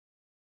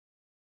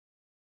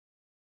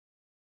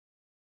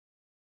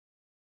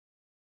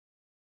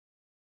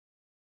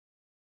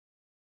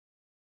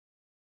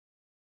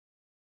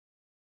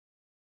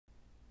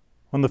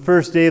On the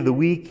first day of the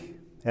week,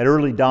 at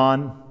early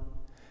dawn,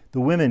 the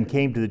women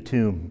came to the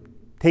tomb,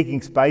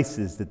 taking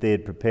spices that they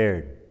had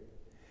prepared.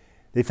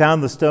 They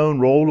found the stone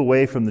rolled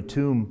away from the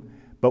tomb,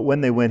 but when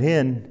they went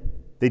in,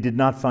 they did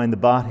not find the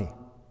body.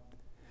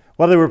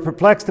 While they were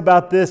perplexed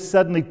about this,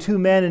 suddenly 2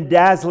 men in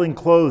dazzling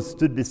clothes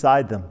stood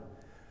beside them.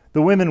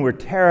 The women were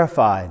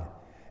terrified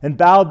and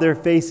bowed their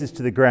faces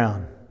to the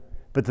ground.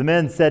 But the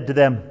men said to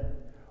them,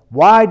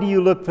 "Why do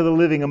you look for the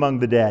living among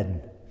the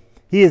dead?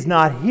 He is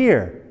not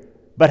here,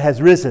 but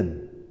has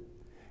risen.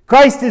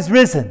 Christ is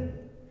risen.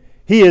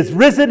 He is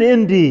risen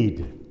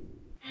indeed."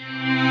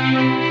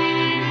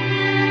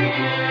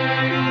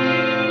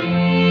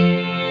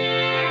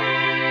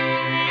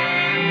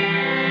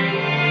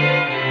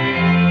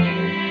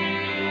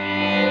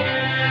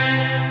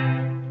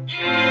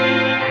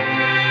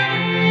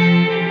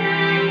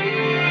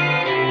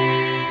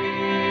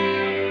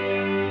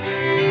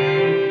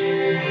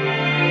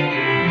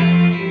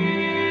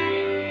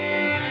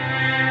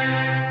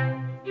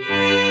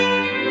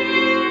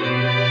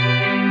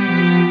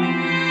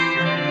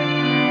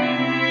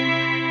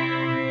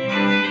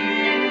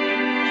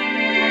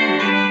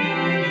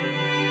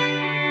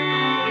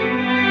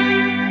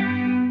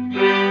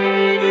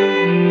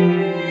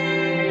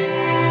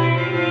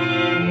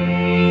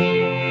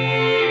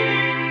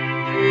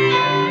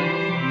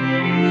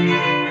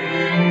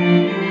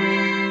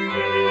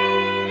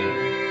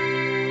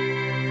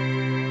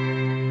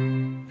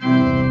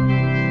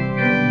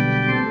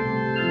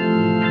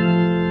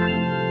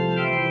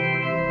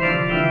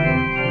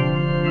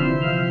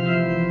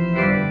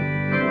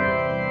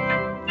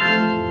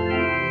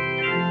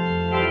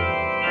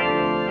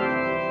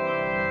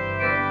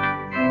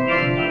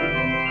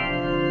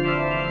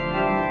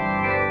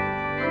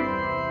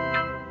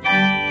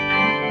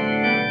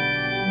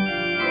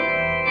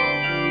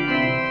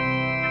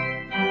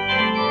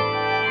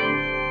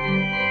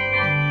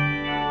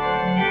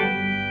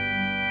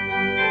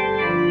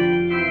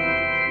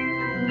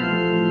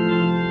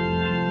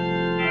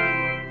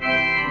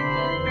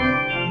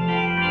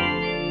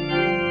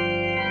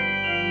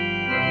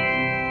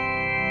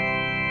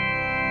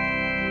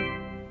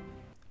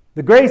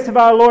 The grace of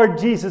our Lord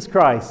Jesus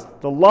Christ,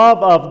 the love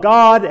of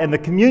God, and the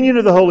communion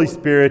of the Holy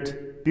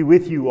Spirit be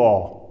with you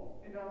all.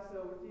 And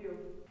also with you.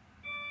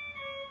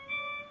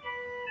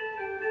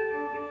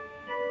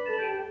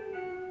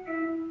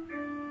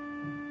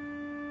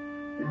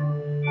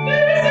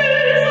 This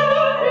is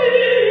a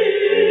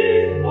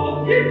feast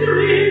of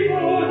victory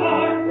for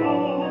our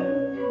God.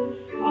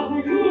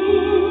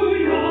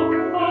 Hallelujah,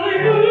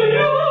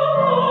 hallelujah,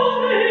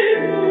 hallelujah.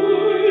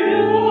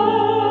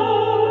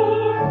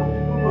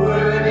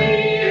 Worthy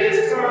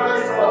is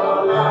Christ the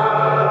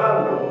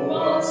Lamb who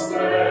was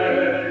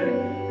slain,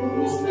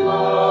 whose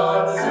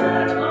blood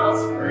set us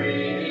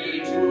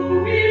free to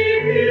be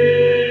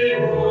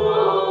people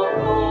of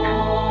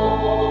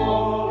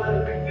God.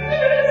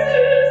 This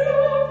is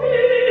the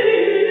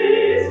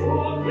feast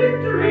of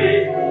victory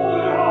for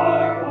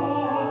our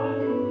God.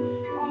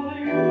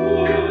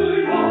 Hallelujah,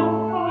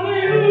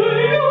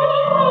 hallelujah,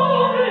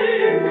 hallelujah.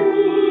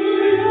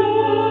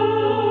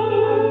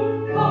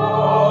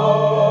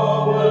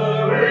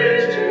 Our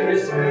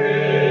riches,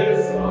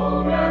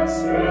 wisdom, and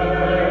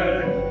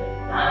strength,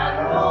 and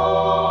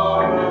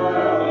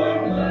honor,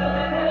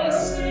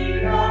 blessing,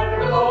 and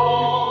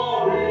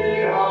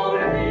glory are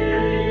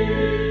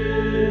His.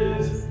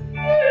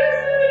 This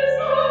is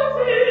the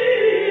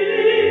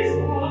feast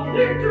of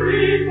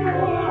victory for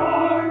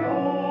our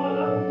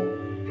God.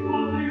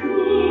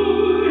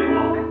 Hallelujah,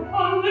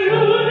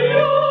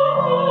 hallelujah,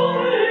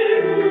 hallelujah.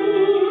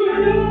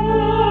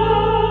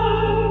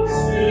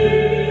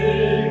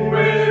 Sing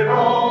with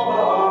all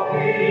the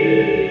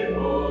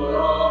people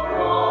of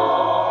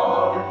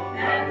God,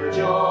 and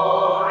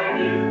join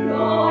in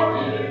the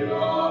hymn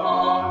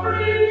of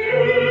creation.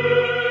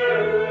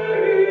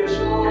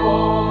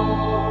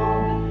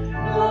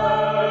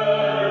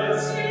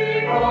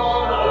 Blessing,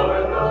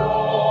 honor,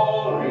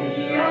 glory,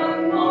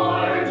 and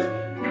might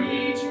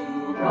be to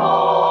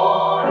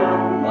God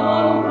and the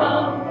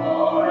Lamb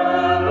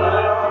forever.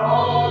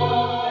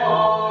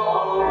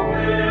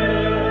 Amen.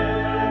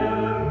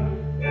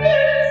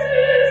 This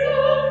is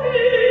the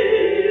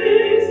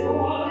feast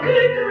of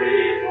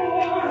victory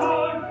for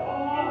our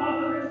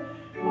God.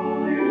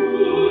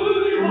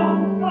 Hallelujah,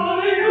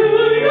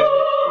 hallelujah,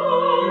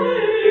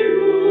 hallelujah.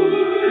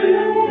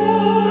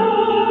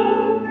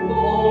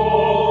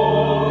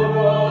 Lord,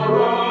 the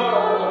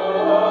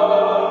Lamb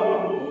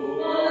who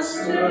was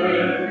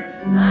slain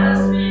has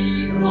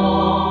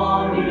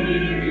begun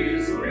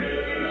His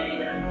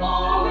reign.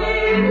 Hallelujah.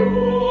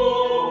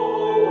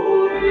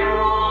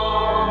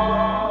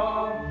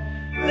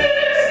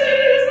 This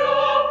is the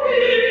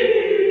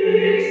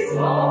feast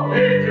of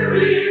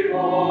victory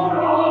for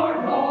our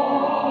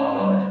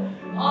God.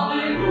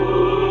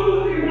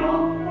 Hallelujah,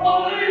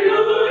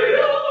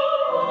 hallelujah,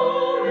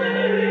 hallelujah.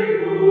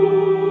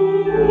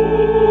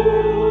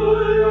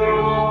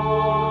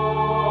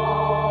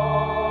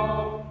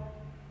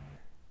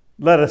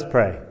 Let us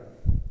pray.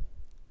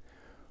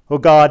 O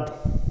God,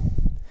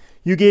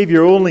 You gave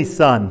your only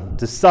Son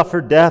to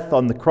suffer death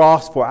on the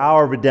cross for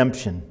our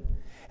redemption,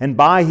 and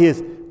by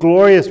his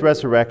glorious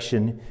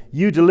resurrection,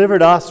 you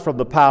delivered us from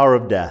the power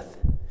of death.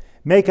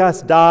 Make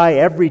us die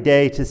every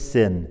day to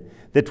sin,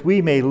 that we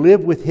may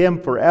live with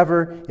him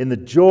forever in the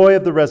joy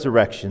of the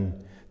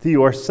resurrection, through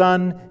your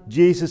Son,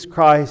 Jesus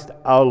Christ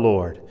our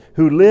Lord,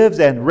 who lives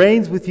and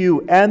reigns with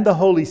you and the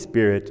Holy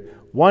Spirit,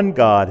 one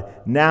God,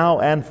 now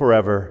and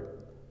forever.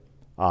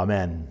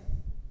 Amen.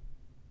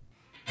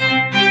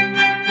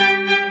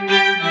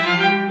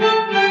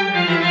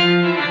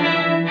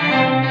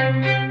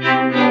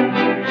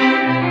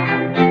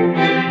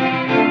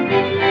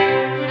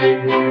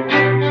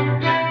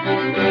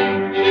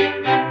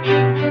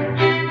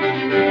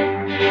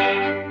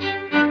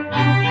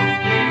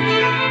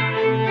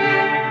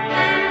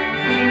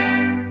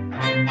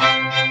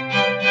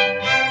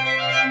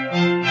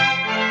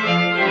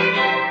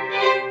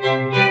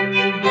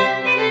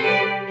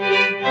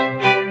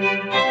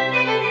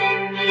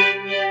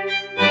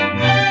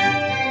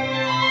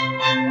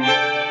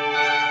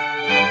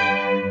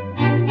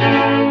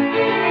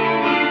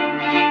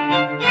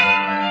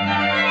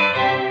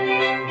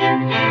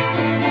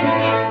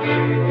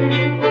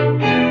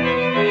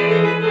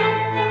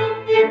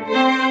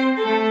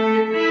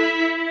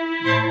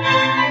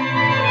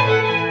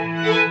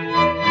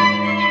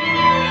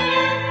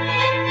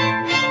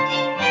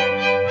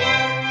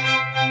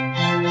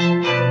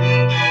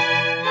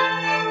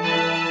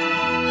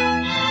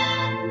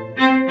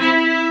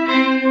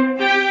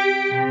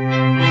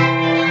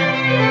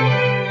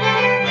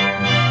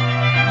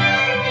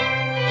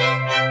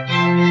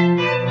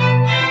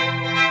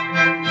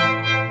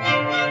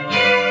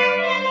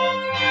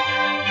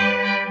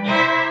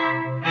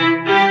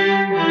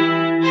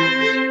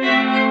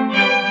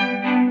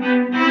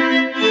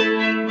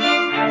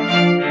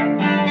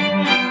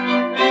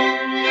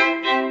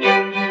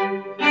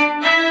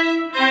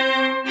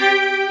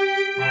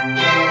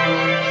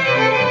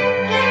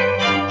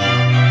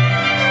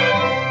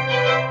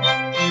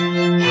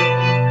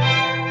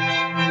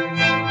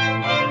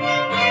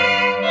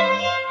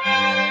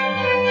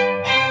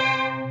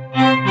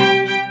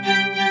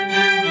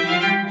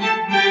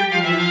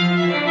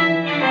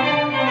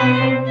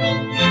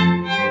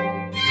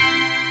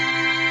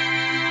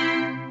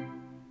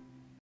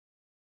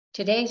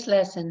 Today's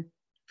lesson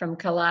from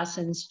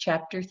Colossians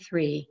chapter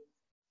 3.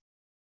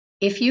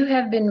 If you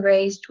have been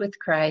raised with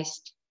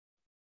Christ,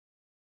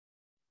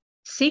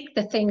 seek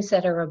the things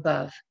that are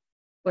above,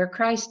 where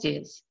Christ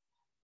is,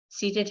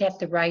 seated at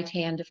the right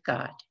hand of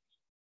God.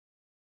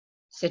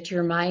 Set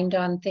your mind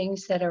on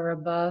things that are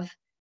above,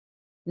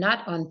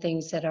 not on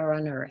things that are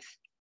on earth.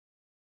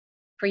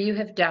 For you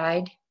have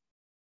died,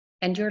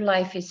 and your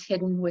life is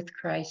hidden with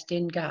Christ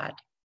in God.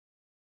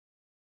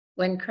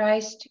 When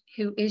Christ,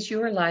 who is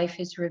your life,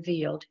 is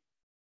revealed,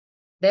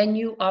 then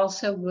you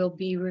also will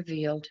be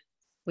revealed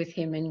with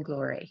him in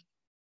glory.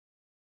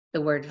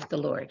 The word of the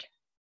Lord.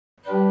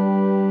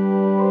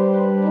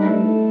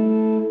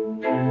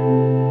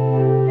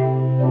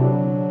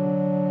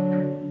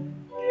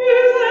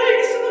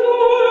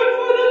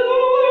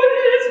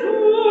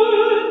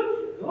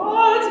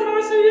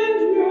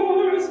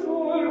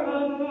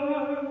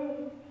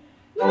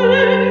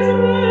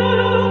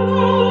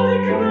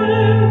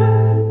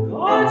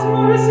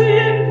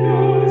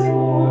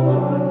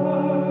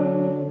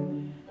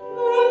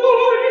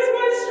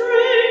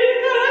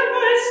 Strength and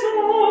my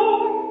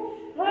song,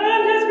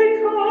 and has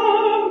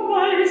become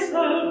my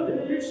salvation.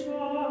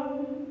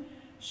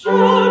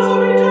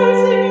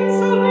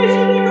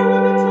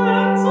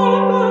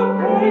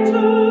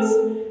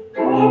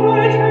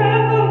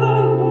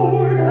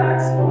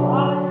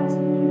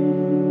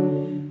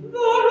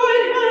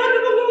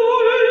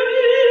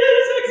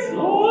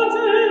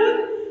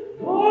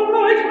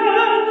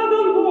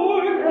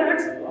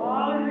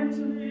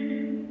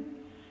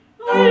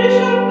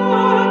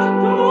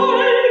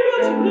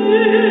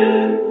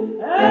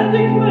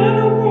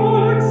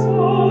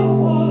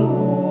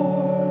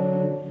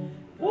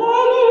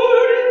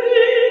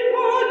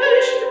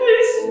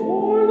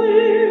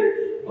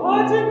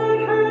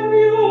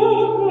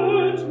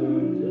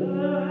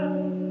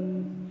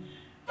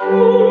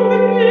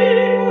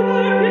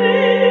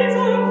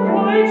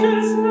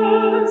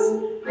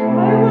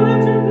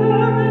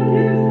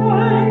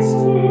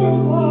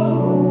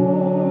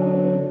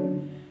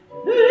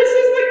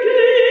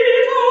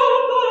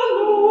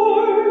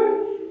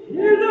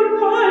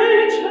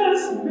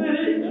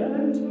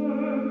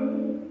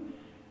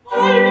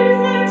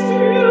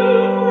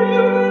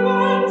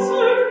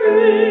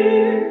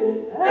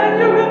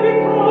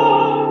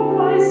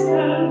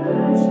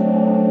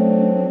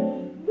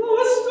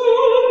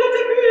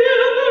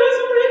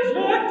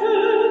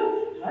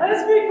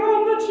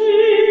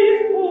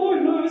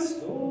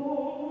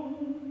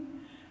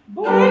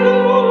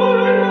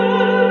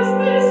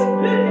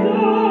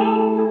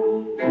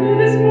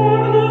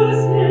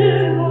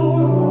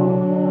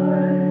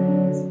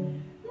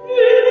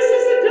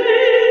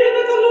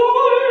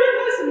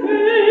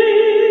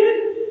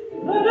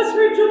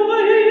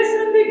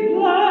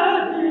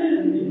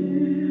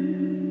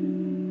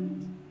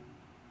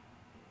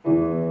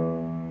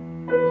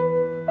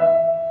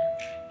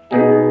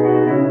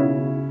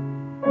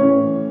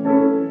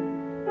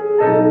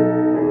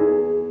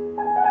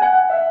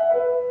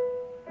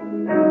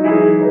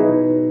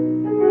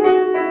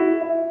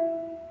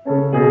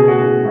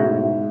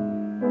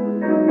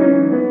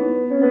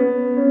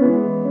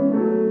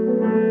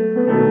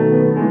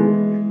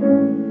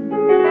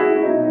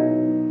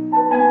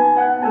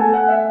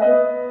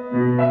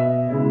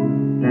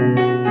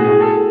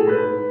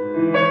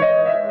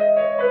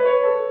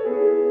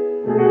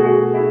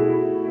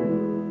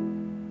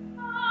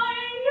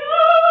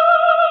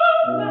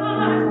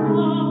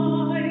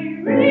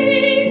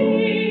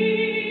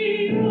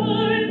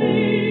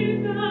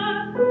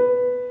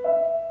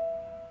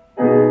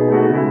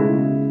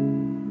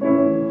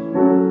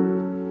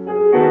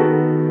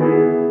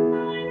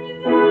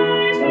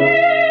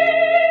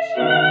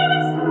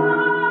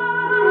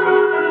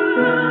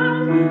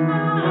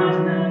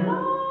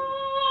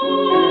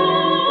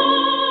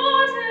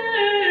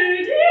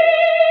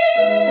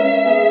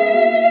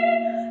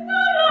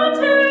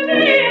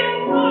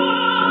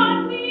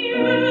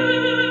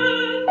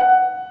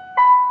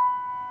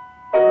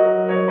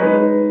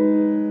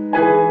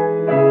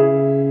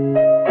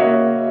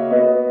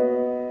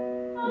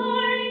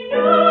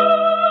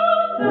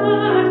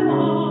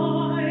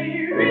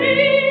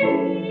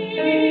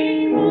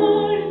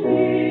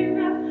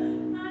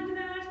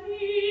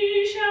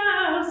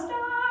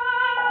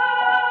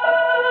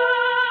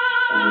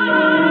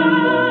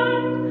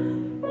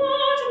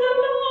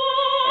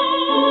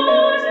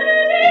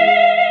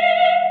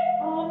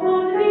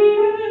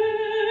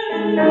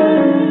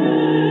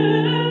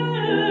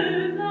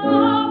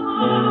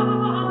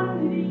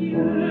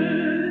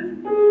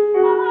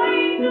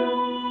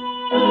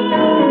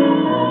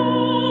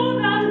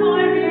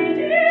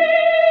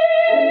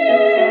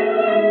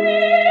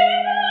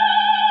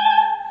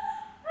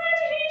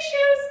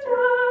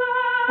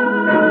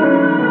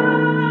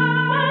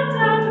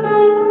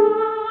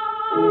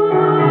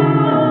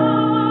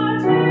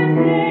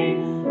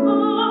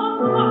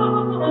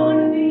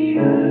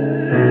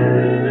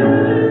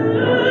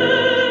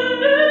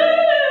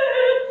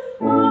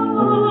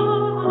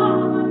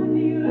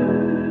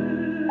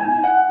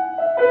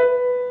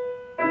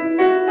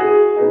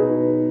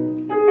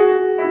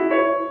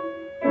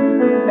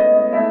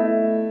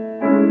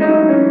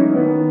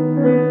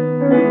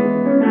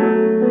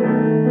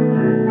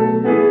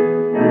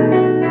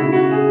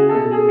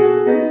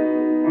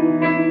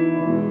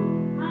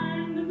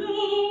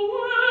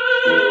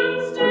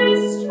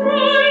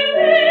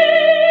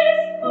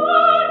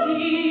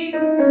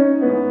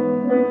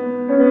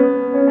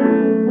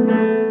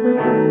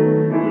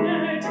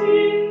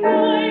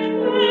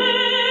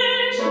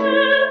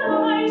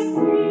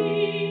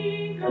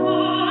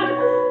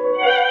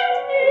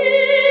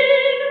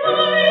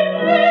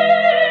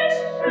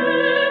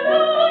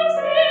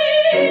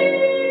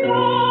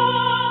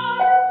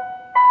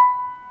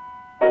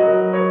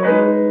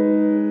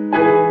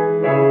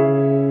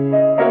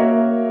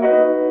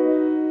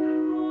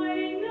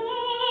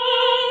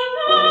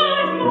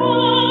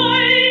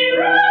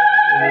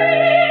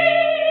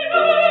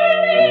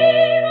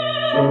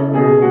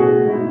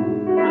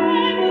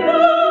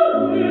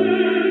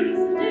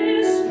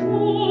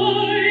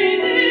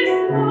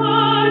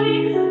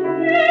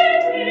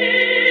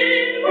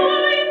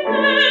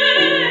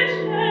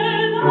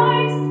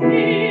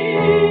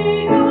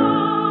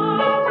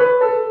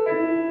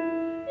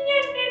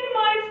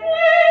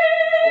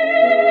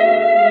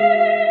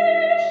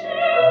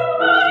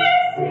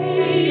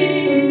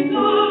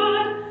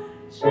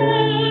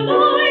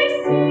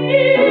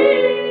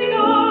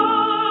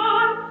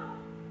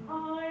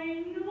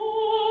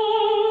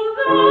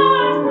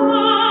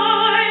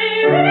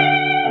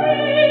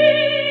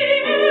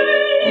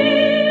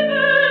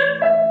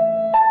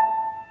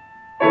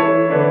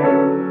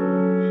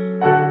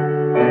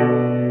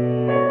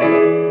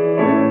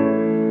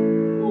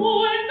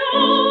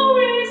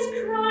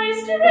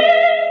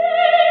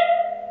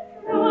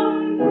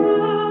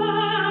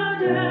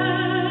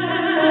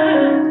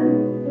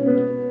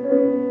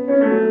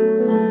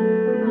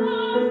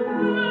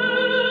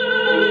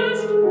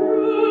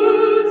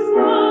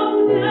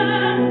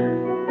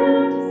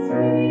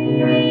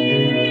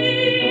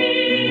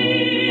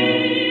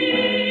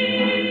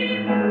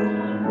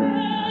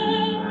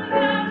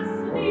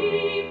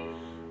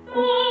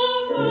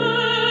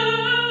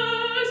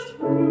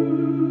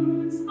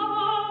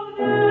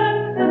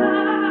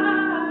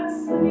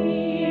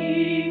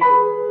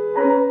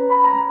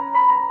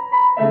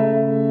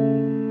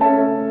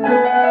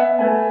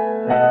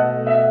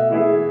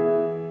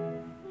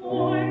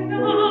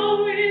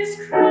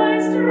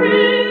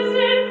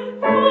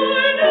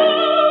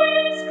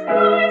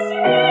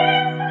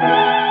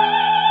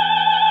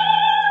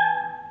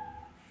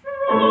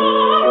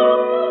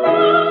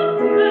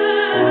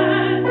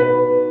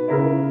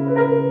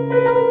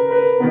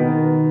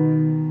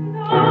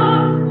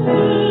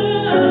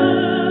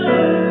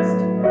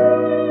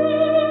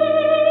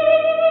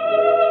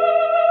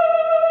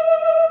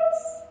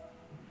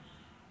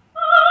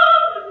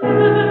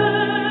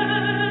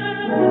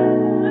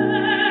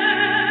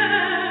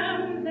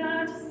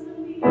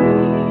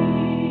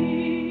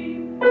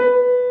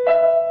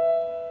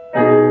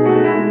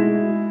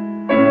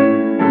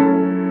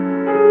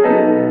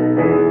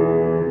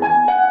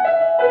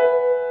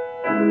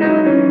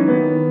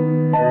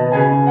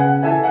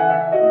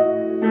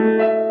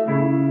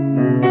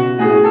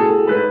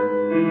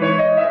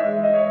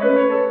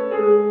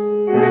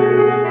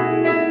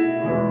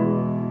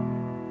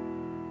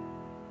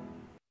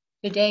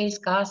 Today's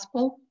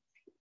gospel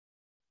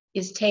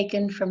is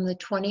taken from the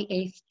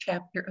 28th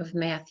chapter of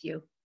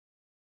Matthew.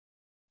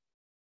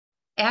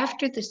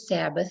 After the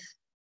Sabbath,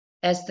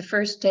 as the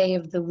first day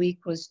of the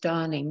week was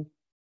dawning,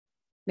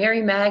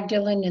 Mary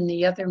Magdalene and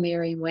the other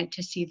Mary went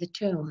to see the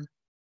tomb.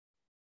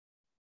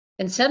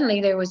 And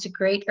suddenly there was a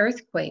great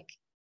earthquake,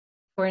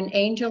 for an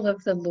angel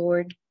of the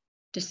Lord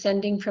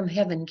descending from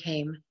heaven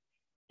came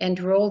and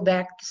rolled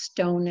back the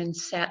stone and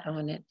sat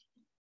on it.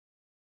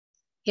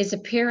 His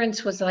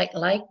appearance was like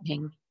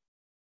lightning,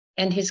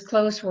 and his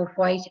clothes were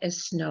white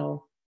as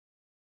snow.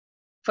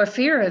 For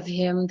fear of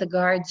him, the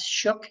guards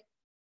shook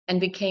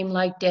and became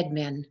like dead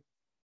men.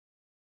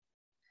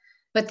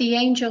 But the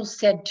angel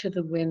said to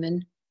the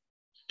women,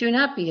 "Do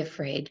not be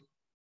afraid.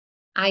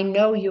 I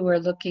know you are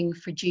looking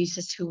for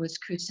Jesus who was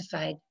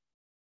crucified.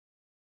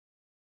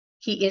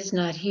 He is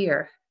not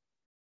here,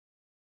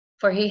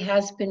 for he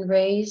has been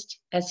raised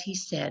as he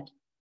said.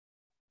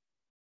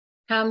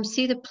 Come,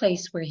 see the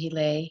place where he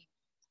lay.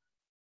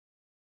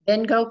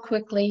 Then go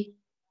quickly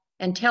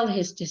and tell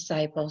his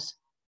disciples,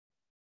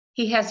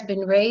 he has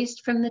been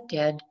raised from the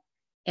dead,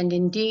 and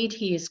indeed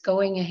he is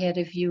going ahead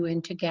of you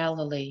into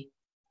Galilee.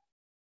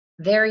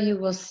 There you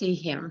will see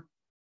him.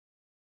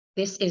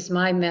 This is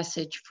my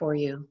message for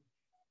you."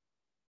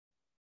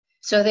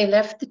 So they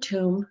left the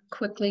tomb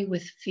quickly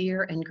with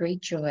fear and great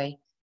joy,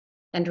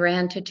 and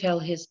ran to tell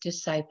his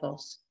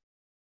disciples.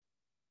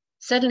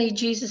 Suddenly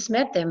Jesus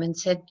met them and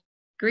said,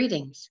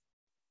 "Greetings."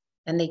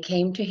 And they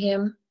came to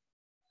him,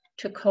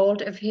 took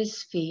hold of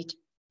his feet,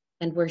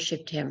 and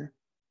worshipped him.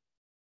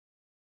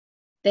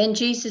 Then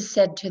Jesus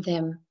said to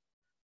them,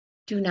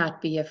 "Do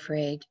not be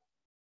afraid.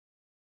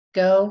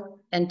 Go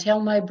and tell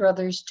my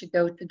brothers to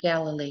go to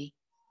Galilee.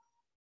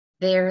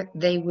 There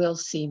they will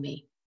see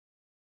me."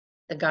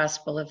 The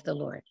Gospel of the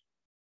Lord.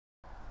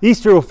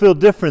 Easter will feel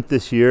different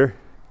this year.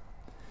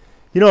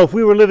 You know, if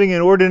we were living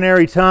in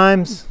ordinary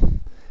times,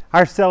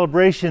 our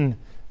celebration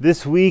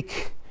this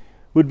week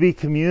would be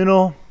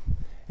communal,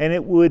 and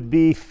it would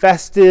be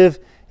festive,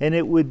 and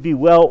it would be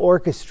well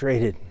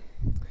orchestrated.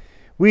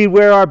 We'd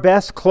wear our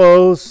best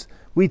clothes,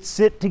 we'd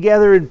sit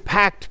together in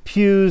packed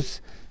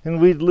pews, and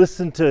we'd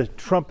listen to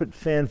trumpet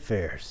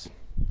fanfares.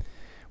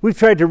 We've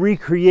tried to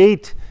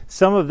recreate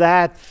some of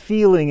that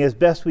feeling as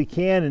best we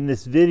can in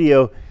this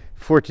video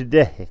for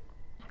today.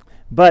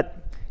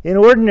 But in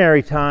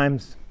ordinary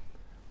times,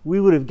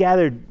 we would have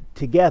gathered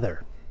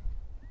together.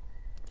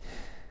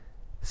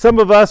 Some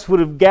of us would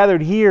have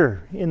gathered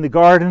here in the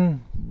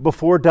garden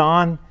before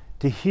dawn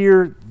to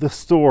hear the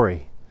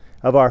story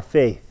of our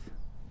faith.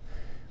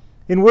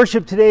 In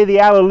worship today, the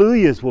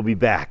Alleluias will be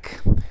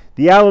back. The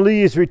The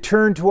Alleluias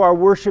return to our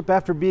worship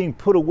after being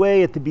put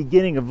away at the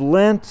beginning of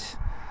Lent.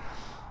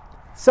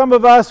 Some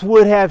of us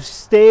would have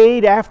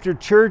stayed after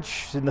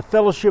church in the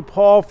fellowship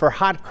hall for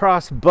hot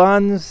cross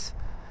buns.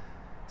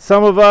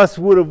 Some of us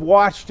would have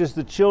watched as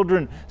the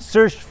children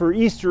searched for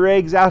Easter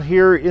eggs out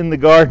here in the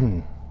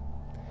garden.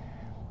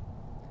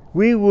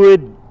 We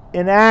would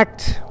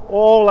enact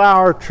all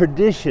our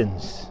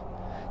traditions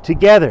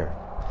together,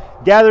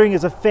 gathering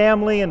as a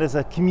family and as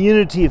a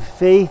community of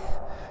faith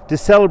to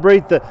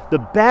celebrate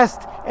the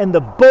best and the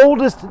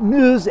boldest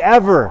news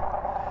ever.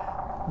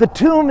 The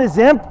tomb is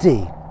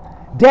empty.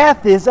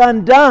 Death is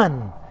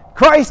undone.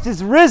 Christ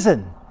is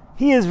risen.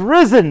 He is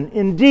risen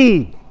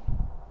indeed.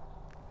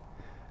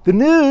 The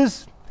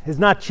news has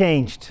not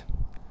changed,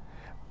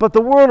 but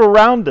the world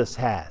around us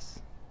has.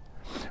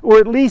 Or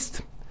at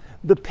least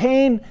the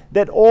pain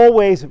that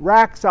always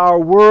racks our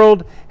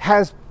world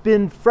has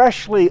been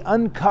freshly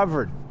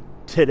uncovered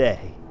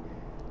today.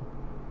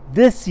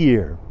 This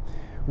year,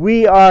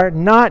 we are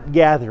not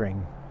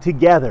gathering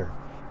together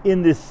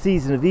in this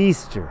season of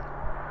Easter.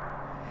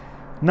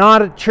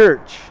 Not at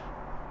church.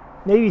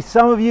 Maybe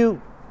some of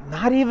you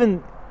not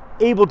even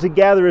able to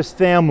gather as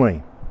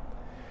family.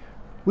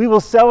 We will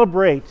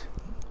celebrate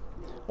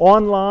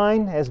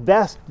online as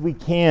best we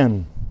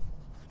can.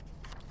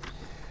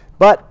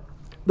 But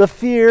the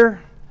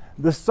fear,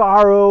 the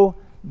sorrow,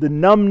 the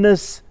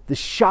numbness, the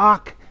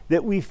shock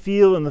that we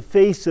feel in the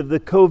face of the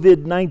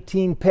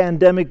COVID-19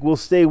 pandemic will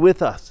stay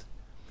with us.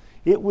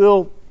 It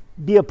will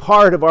be a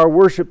part of our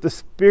worship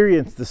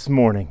experience this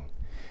morning.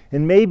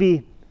 And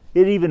maybe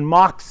it even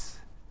mocks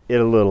it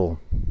a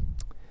little.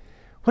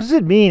 What does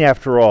it mean,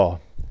 after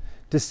all,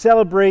 to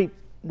celebrate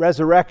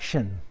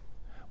resurrection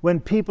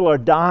when people are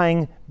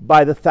dying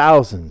by the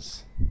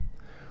thousands?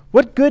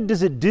 What good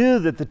does it do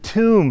that the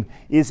tomb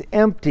is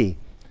empty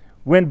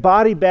when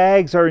body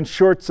bags are in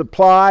short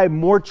supply,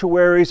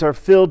 mortuaries are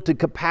filled to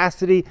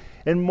capacity,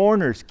 and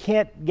mourners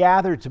can't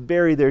gather to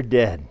bury their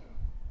dead?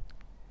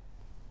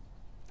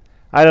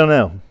 I don't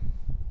know.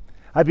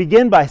 I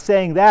begin by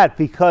saying that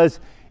because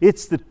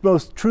it's the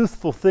most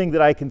truthful thing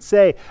that I can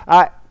say.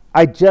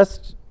 I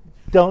just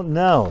don't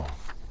know.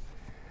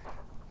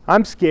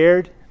 I'm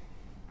scared.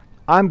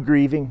 I'm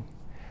grieving.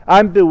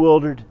 I'm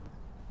bewildered.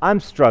 I'm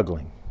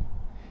struggling.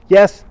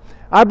 Yes,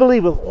 I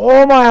believe with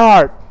all my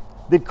heart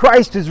that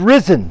Christ is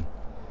risen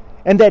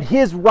and that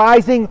his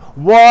rising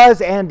was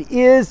and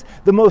is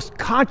the most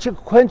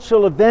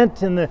consequential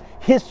event in the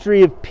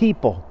history of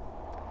people.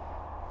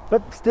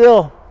 But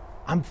still,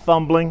 I'm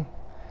fumbling.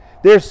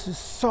 There's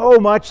so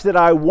much that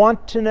I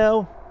want to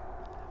know,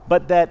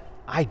 but that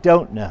I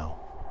don't know.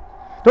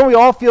 Don't we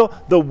all feel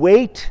the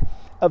weight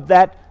of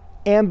that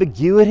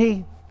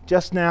ambiguity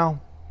just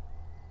now?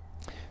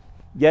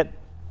 Yet,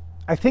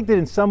 I think that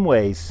in some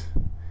ways,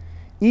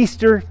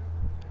 Easter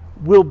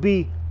will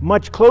be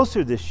much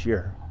closer this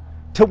year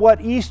to what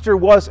Easter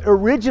was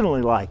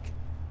originally like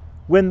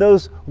when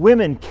those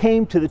women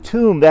came to the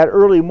tomb that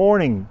early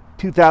morning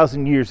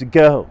 2,000 years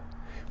ago.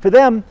 For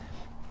them,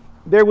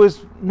 there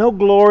was no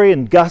glory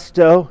and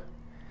gusto.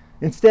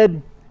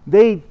 Instead,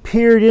 they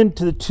peered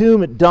into the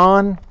tomb at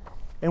dawn,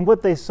 and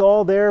what they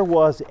saw there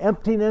was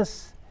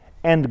emptiness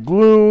and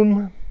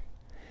gloom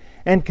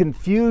and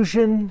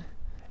confusion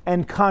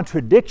and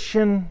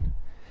contradiction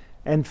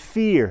and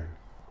fear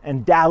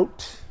and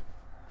doubt.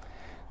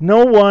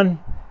 No one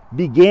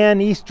began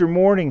Easter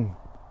morning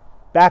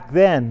back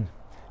then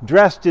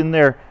dressed in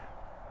their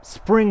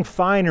spring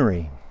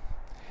finery,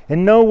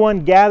 and no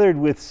one gathered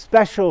with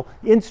special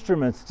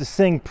instruments to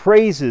sing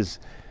praises,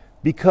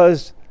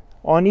 because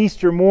on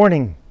Easter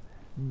morning,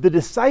 the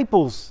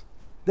disciples,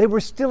 they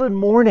were still in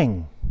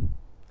mourning.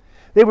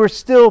 They were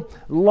still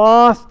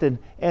lost and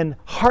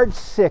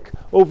heartsick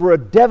over a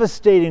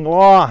devastating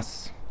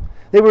loss.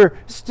 They were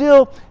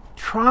still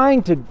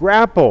trying to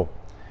grapple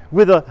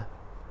with a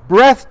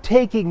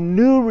breathtaking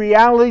new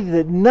reality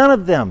that none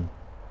of them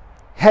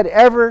had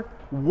ever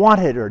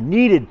wanted or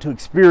needed to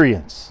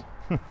experience.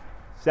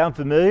 Sound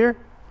familiar?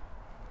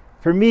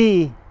 For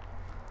me,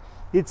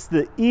 it's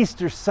the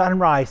Easter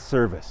sunrise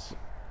service,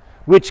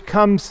 which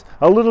comes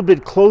a little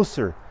bit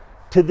closer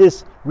to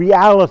this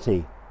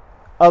reality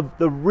of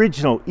the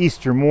original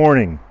Easter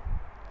morning.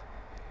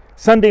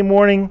 Sunday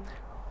morning,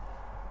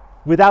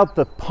 without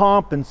the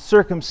pomp and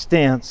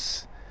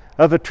circumstance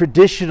of a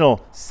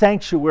traditional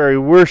sanctuary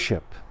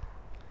worship.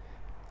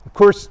 Of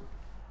course,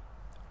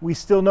 we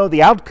still know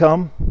the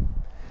outcome,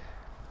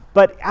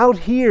 but out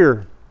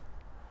here,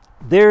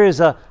 there is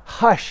a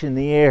hush in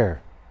the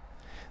air.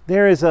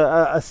 There is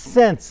a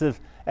sense of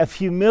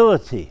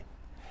humility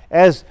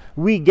as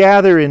we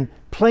gather in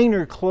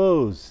plainer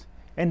clothes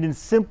and in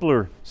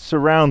simpler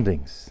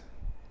surroundings.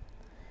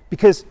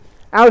 Because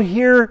out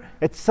here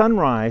at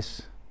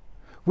sunrise,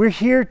 we're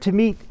here to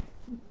meet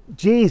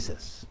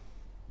Jesus.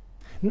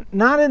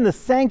 Not in the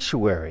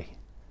sanctuary,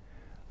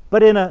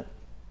 but in a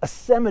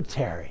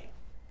cemetery.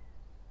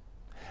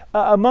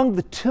 Among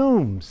the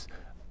tombs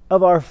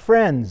of our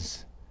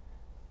friends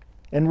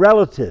and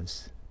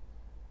relatives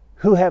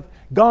who have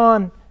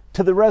gone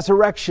to the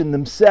resurrection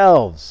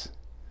themselves,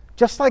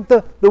 just like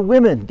the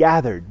women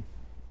gathered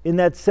in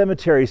that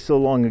cemetery so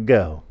long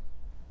ago.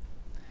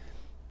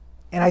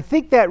 And I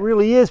think that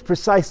really is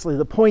precisely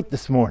the point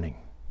this morning.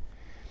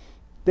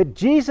 That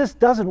Jesus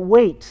doesn't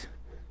wait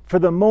for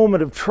the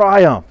moment of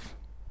triumph.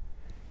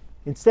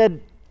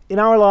 Instead, in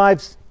our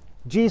lives,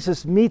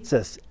 Jesus meets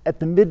us at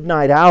the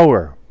midnight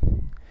hour.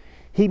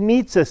 He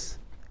meets us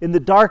in the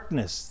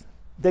darkness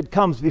that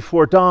comes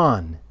before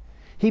dawn.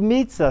 He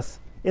meets us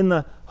in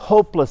the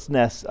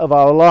hopelessness of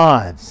our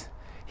lives.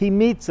 He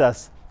meets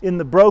us in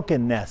the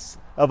brokenness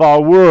of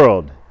our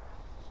world.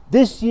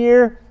 This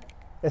year,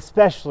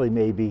 especially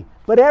maybe,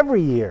 but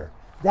every year,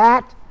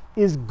 that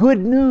is good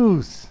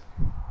news.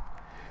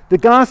 The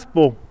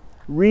gospel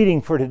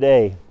reading for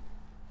today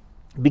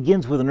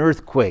begins with an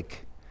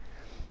earthquake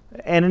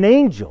and an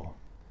angel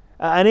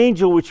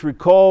which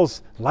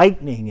recalls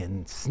lightning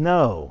and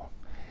snow,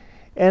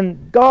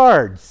 and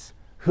guards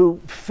who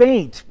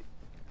faint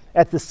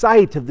at the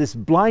sight of this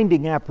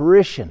blinding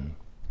apparition.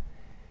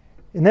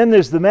 And then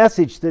there's the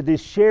message that is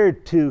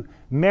shared to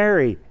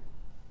Mary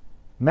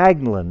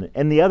Magdalene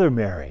and the other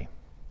Mary.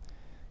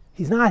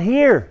 He's not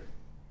here.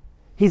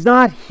 He's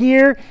not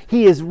here.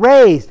 He is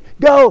raised.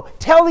 Go,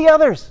 tell the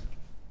others.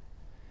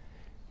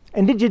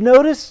 And did you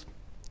notice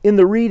in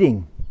the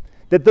reading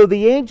that though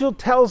the angel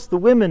tells the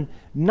women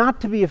not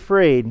to be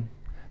afraid,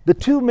 the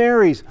two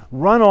Marys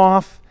run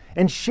off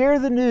and share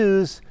the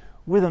news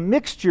with a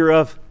mixture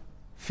of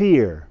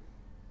fear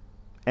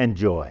and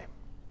joy?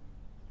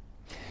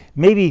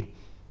 Maybe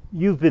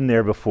you've been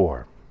there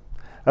before,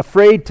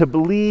 afraid to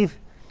believe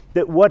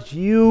that what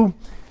you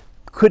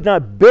could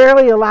not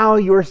barely allow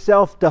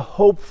yourself to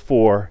hope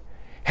for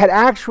had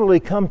actually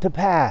come to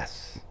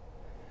pass.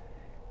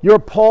 Your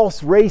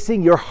pulse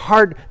racing, your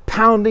heart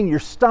pounding, your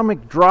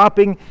stomach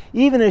dropping,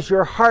 even as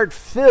your heart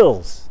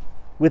fills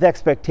with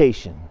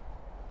expectation.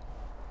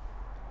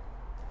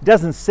 It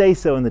doesn't say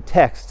so in the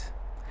text,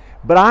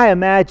 but I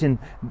imagine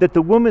that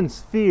the woman's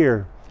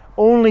fear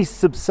only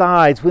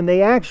subsides when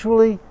they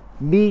actually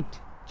meet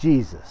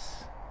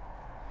Jesus,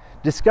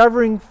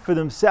 discovering for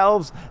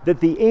themselves that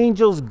the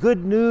angel's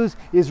good news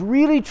is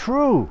really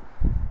true.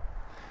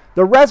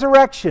 The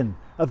resurrection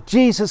of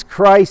Jesus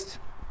Christ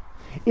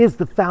is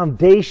the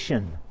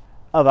foundation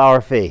of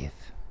our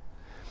faith.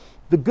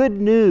 The good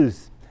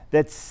news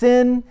that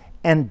sin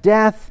and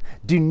death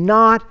do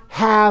not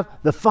have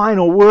the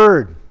final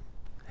word,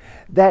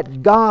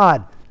 that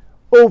God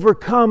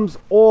overcomes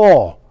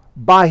all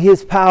by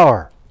his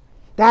power.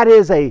 That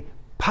is a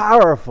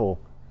powerful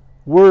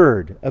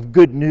word of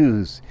good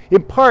news,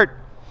 in part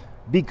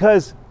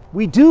because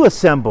we do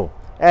assemble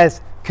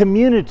as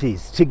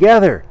communities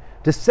together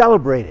to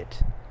celebrate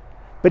it.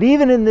 But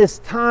even in this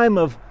time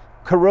of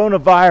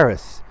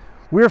coronavirus,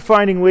 we're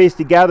finding ways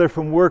to gather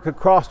from work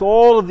across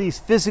all of these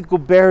physical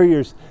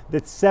barriers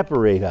that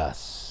separate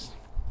us.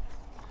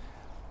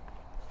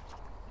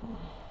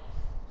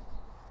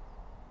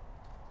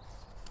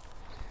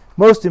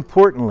 Most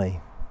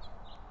importantly,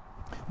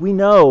 we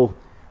know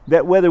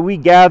that whether we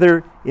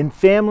gather in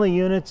family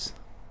units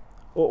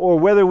or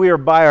whether we are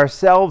by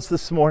ourselves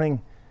this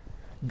morning,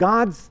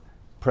 God's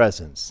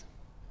presence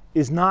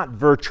is not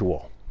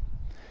virtual,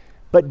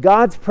 but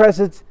God's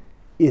presence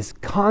is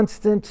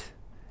constant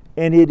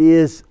and it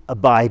is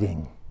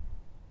abiding.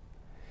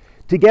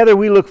 Together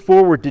we look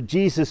forward to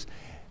Jesus'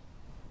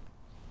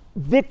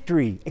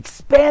 victory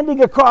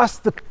expanding across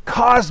the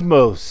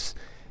cosmos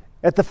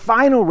at the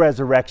final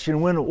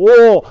resurrection when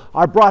all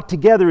are brought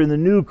together in the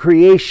new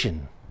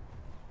creation.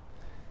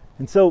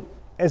 And so,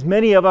 as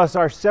many of us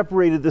are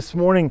separated this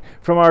morning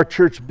from our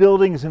church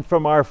buildings and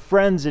from our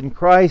friends in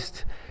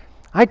Christ,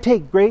 I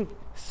take great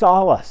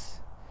solace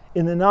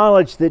in the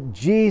knowledge that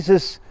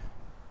Jesus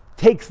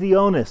takes the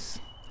onus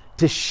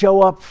to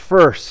show up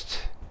first.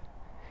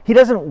 He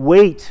doesn't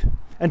wait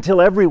until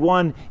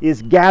everyone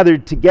is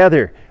gathered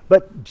together,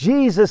 but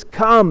Jesus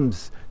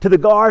comes to the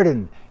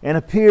garden and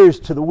appears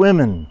to the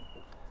women.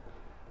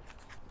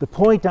 The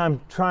point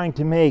I'm trying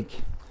to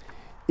make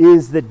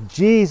is that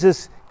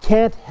Jesus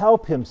can't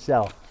help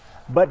himself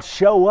but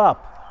show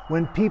up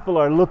when people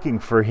are looking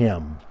for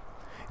him.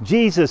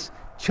 Jesus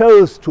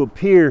chose to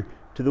appear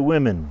to the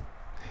women.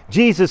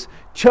 Jesus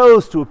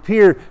chose to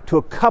appear to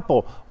a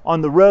couple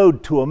on the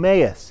road to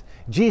Emmaus.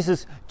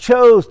 Jesus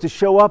chose to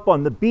show up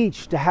on the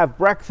beach to have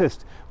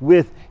breakfast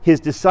with his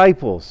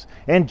disciples.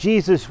 And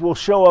Jesus will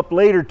show up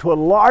later to a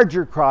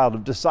larger crowd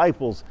of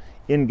disciples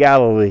in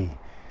Galilee.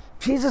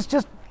 Jesus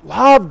just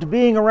loved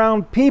being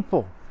around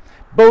people,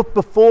 both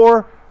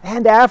before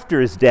and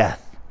after his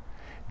death.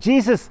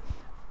 Jesus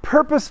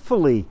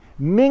purposefully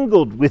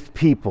mingled with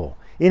people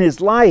in his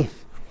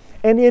life,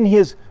 and in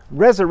his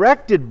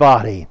resurrected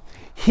body,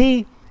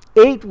 he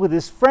ate with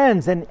his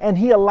friends and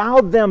he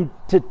allowed them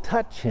to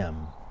touch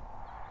him.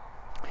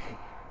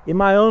 In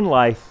my own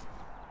life,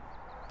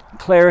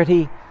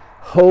 clarity,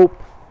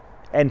 hope,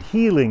 and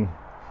healing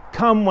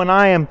come when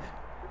I am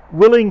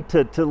willing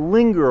to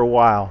linger a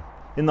while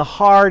in the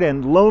hard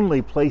and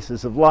lonely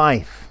places of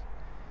life.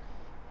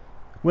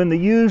 When the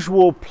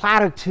usual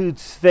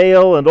platitudes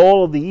fail and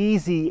all of the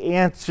easy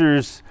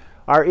answers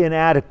are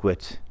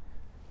inadequate,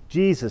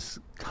 Jesus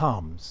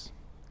comes.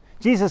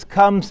 Jesus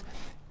comes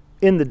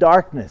in the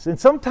darkness. And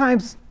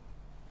sometimes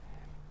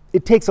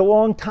it takes a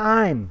long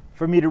time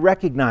for me to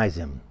recognize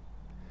him.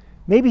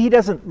 Maybe he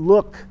doesn't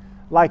look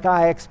like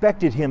I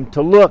expected him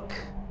to look.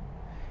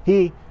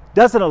 He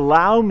doesn't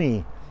allow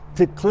me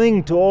to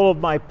cling to all of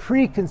my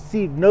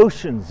preconceived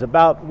notions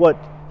about what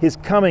his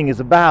coming is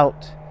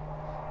about.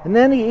 And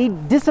then he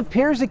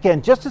disappears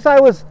again, just as I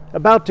was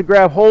about to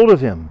grab hold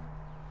of him.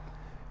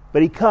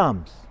 But he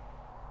comes,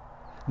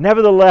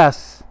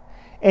 nevertheless,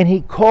 and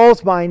he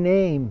calls my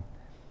name,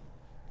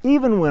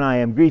 even when I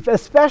am grief,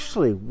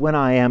 especially when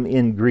I am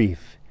in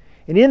grief.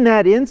 And in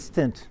that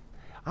instant,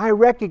 I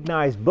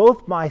recognize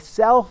both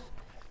myself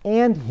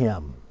and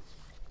him.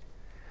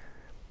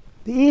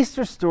 The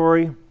Easter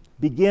story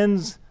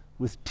begins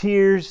with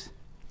tears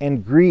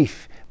and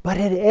grief, but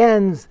it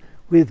ends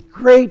with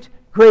great,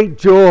 great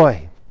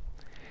joy.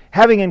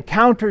 Having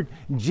encountered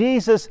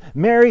Jesus,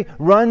 Mary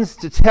runs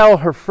to tell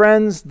her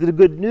friends the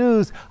good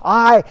news,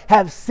 I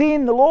have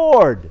seen the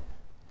Lord.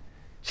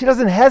 She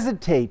doesn't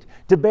hesitate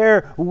to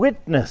bear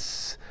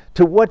witness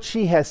to what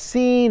she has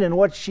seen and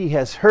what she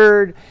has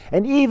heard,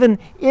 and even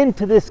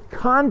into this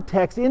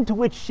context into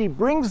which she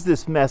brings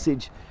this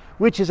message,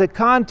 which is a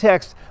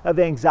context of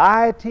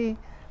anxiety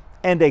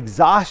and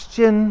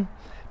exhaustion,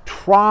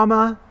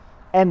 trauma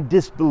and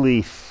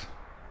disbelief.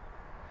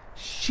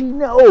 She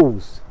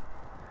knows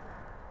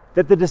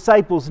that the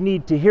disciples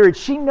need to hear it.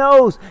 She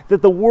knows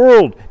that the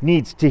world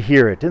needs to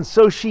hear it. And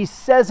so she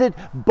says it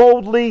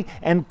boldly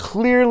and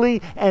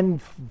clearly and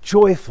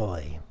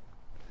joyfully,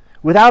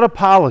 without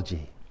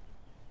apology.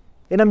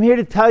 And I'm here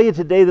to tell you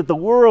today that the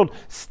world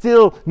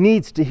still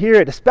needs to hear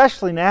it,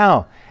 especially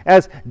now,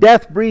 as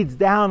death breathes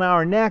down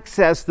our necks,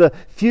 as the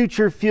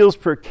future feels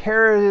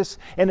precarious,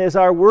 and as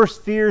our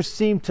worst fears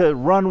seem to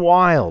run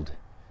wild.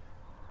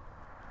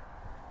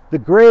 The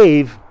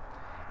grave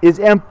is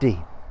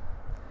empty.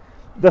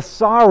 The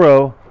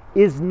sorrow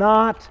is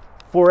not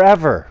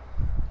forever.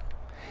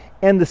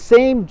 And the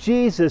same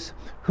Jesus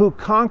who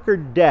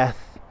conquered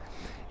death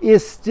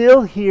is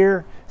still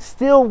here,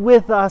 still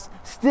with us,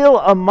 still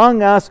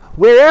among us,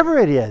 wherever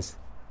it is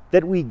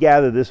that we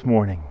gather this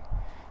morning.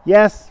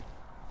 Yes,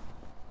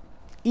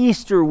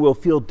 Easter will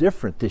feel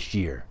different this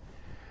year.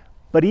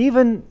 But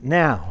even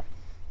now,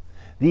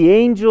 the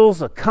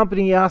angels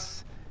accompany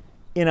us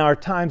in our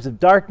times of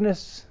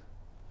darkness.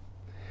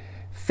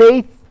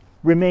 Faith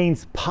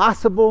remains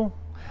possible.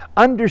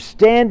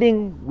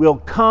 Understanding will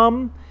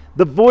come.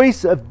 The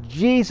voice of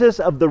Jesus,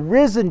 of the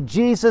risen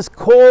Jesus,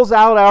 calls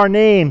out our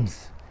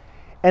names.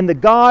 And the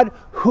God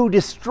who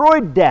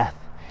destroyed death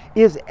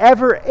is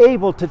ever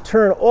able to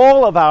turn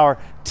all of our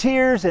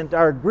tears and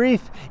our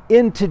grief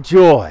into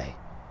joy.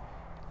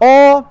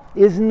 All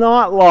is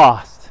not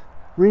lost.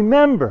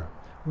 Remember,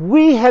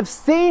 we have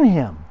seen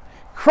him.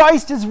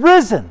 Christ is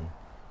risen.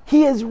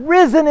 He is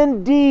risen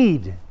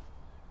indeed.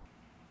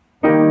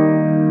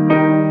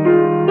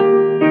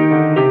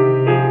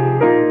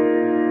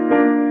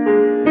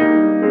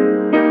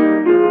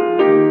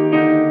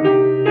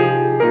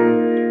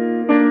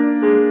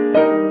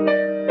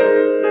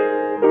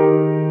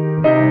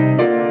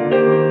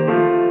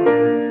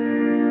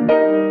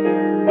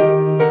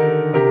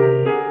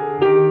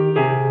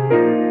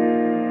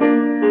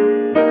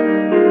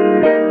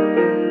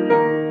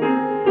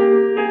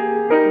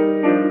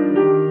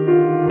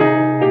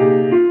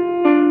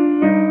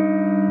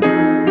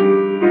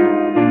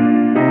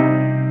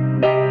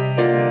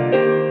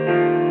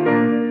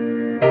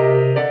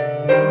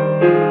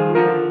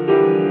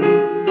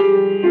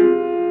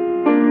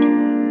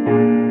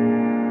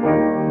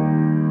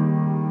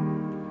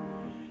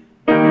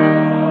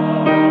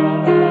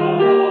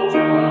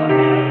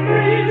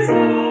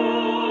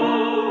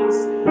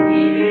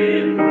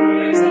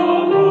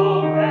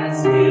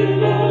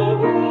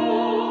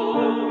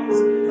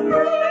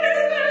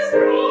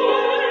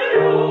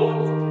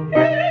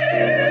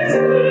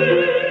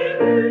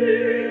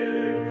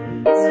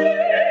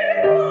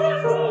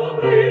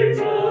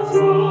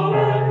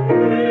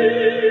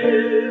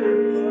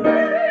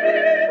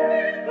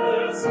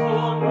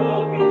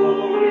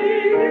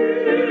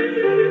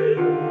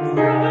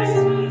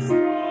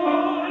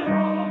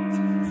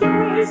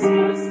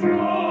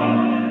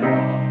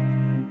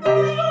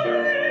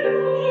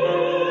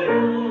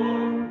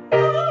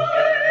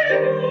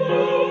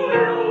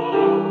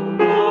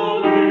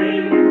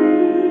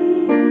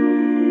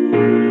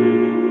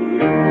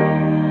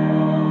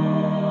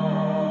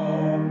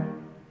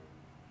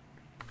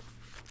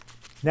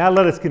 Now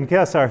let us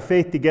confess our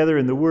faith together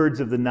in the words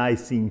of the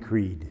Nicene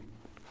Creed.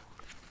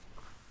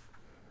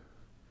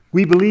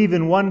 We believe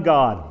in one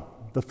God,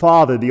 the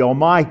Father, the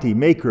Almighty,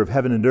 maker of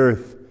heaven and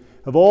earth,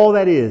 of all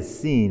that is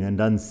seen and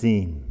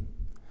unseen.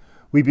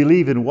 We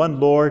believe in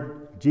one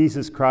Lord,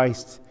 Jesus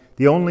Christ,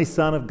 the only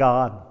Son of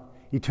God,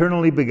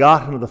 eternally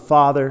begotten of the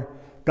Father,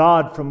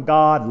 God from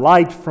God,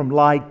 light from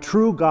light,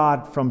 true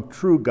God from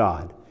true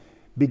God,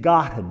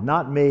 begotten,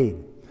 not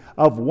made,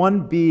 of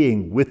one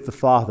being with the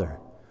Father.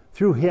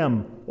 Through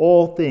him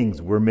all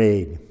things were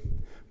made.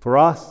 For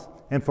us,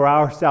 And for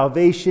our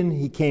salvation,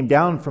 he came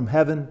down from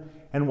heaven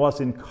and was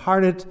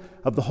incarnate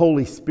of the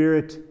Holy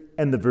Spirit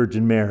and the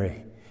Virgin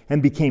Mary,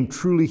 and became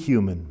truly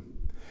human.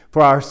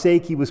 For our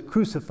sake, he was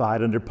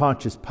crucified under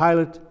Pontius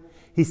Pilate.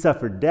 He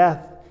suffered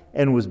death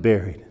and was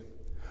buried.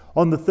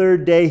 On the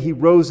third day, he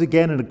rose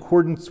again in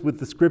accordance with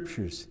the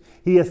Scriptures.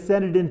 He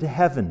ascended into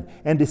heaven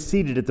and is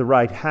seated at the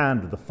right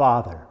hand of the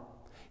Father.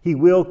 He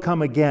will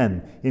come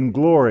again in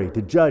glory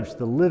to judge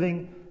the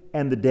living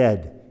and the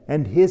dead,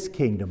 and his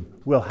kingdom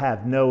will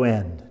have no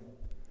end.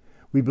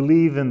 We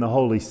believe in the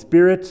Holy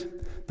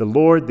Spirit, the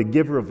Lord, the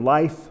giver of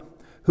life,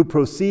 who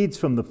proceeds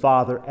from the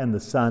Father and the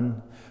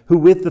Son, who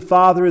with the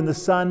Father and the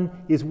Son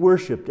is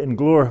worshipped and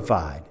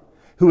glorified,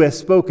 who has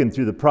spoken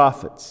through the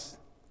prophets.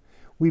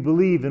 We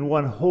believe in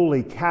one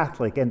holy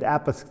Catholic and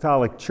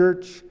Apostolic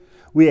Church.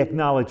 We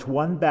acknowledge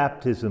one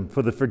baptism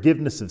for the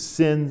forgiveness of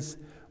sins.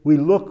 We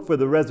look for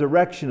the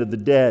resurrection of the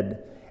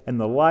dead and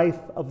the life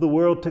of the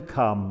world to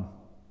come.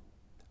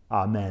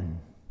 Amen.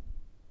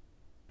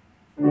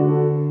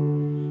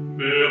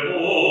 Behold,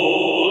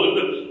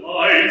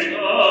 I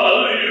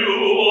tell you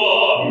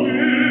a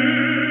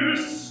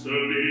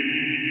mystery.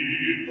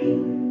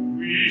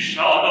 We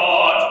shall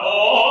not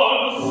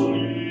all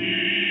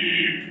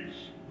sleep,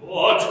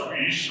 but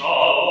we shall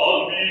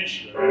all be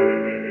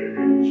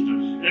changed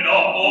in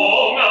a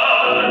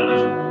moment,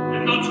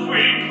 in the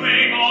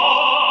twinkling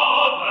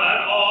of an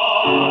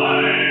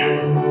eye.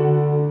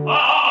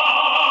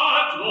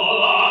 At the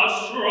last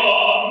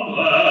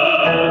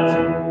trumpet.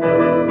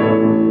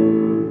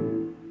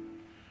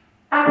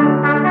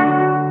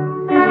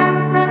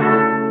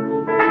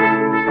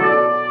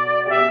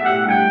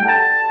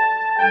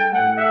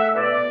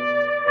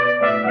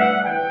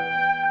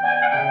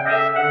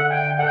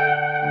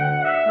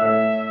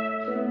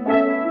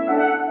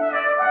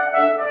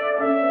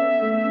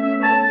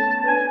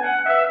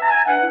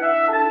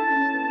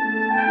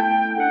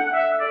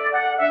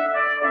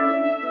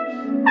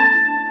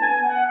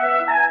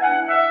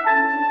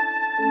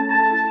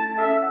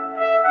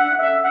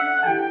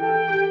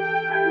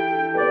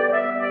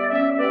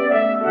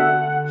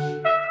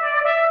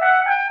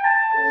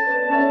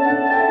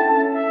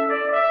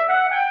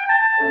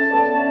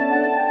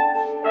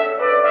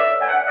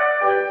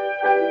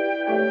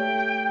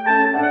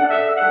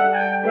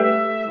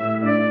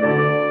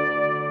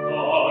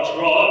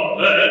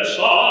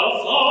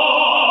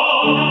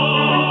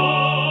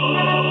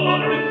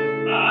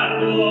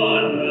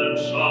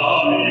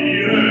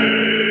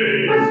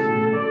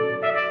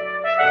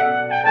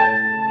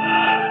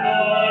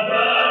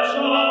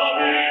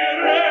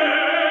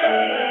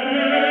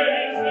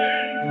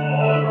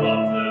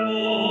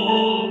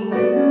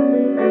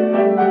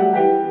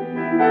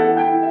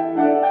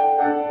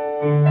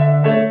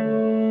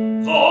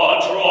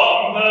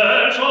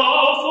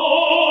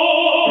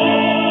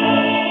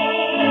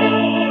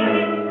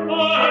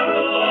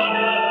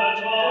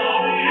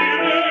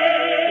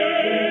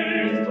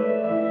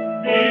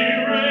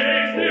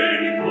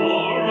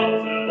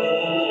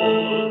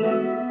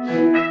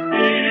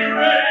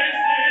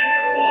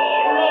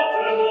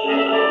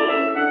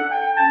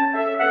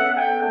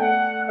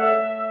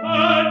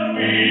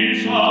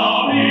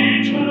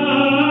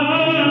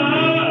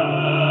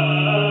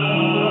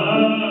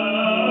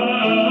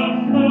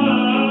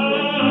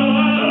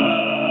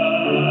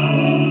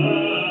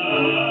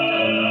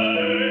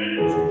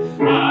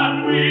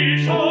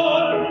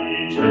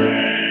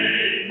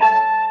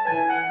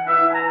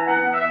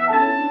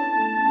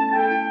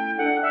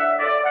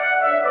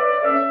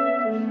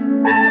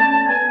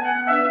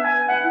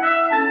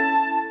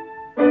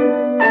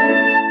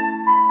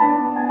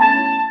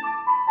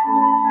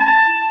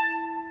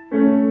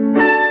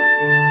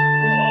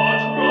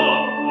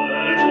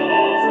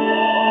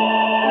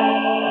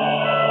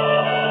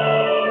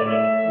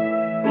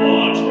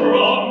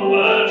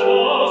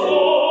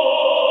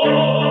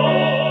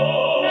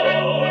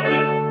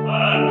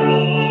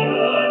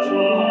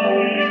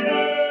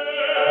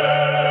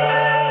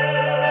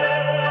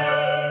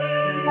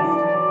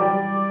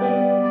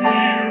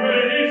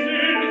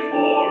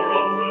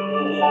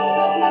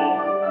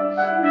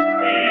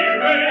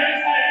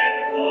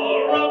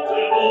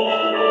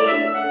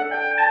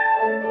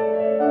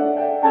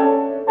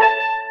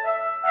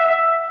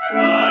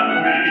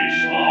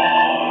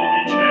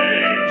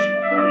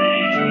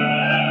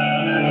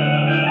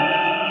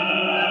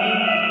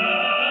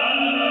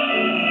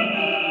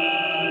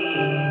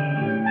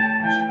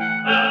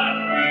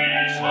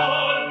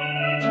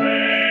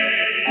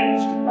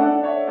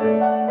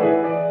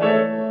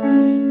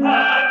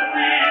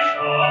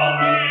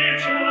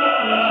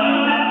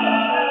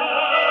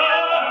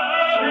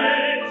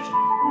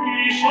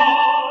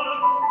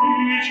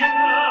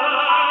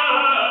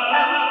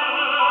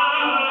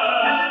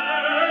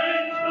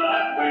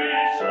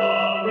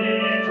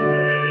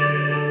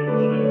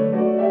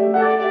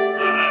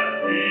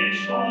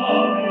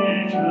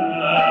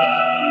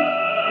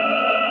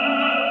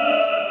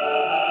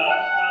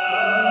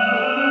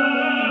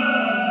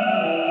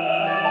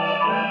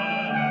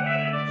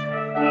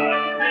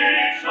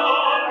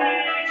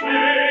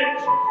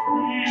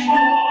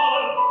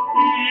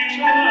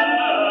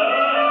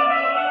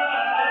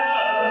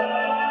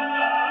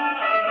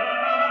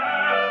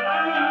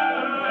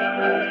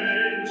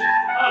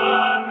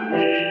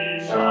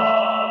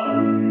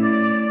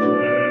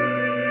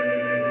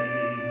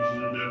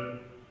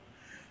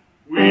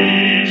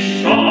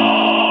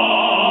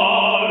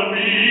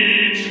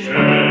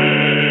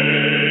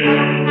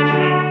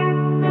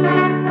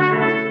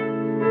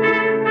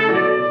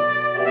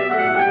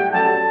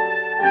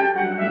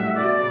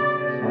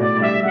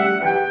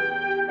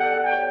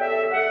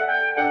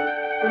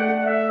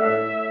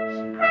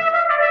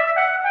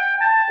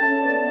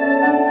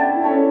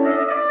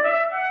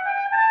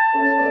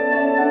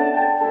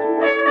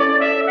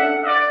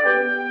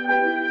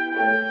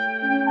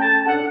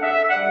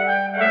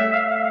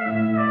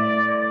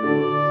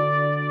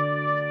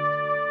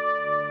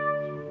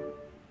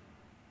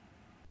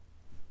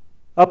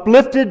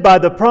 Uplifted by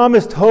the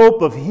promised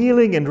hope of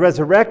healing and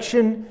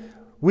resurrection,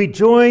 we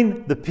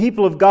join the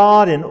people of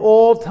God in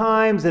all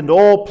times and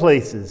all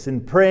places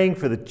in praying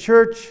for the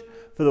church,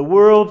 for the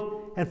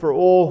world, and for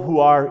all who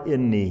are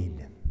in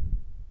need.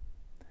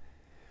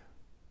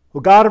 O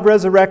God of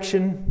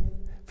resurrection,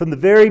 from the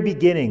very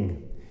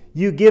beginning,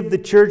 you give the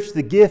church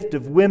the gift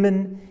of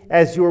women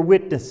as your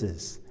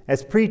witnesses,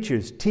 as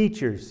preachers,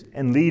 teachers,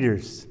 and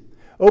leaders.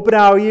 Open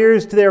our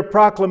ears to their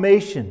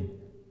proclamation.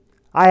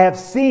 I have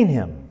seen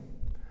him.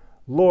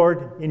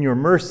 Lord, in your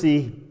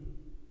mercy,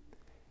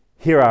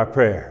 hear our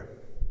prayer.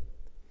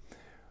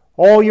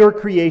 All your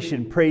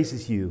creation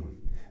praises you.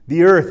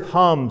 The earth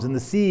hums, and the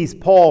seas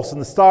pulse,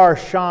 and the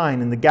stars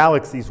shine, and the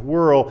galaxies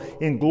whirl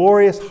in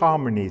glorious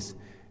harmonies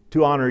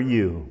to honor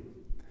you.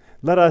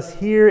 Let us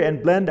hear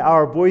and blend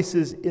our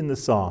voices in the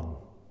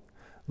song.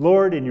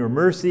 Lord, in your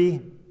mercy,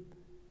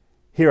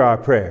 hear our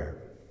prayer.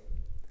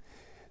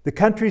 The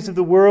countries of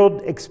the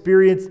world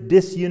experience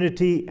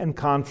disunity and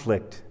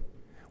conflict.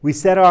 We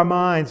set our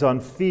minds on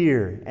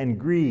fear and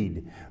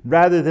greed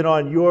rather than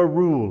on your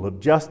rule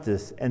of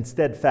justice and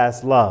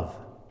steadfast love.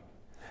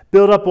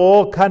 Build up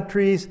all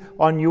countries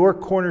on your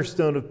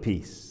cornerstone of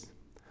peace.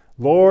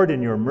 Lord,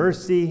 in your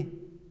mercy,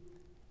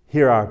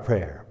 hear our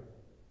prayer.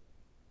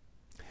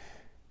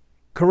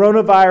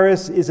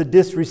 Coronavirus is a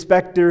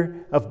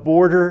disrespecter of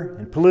border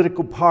and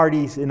political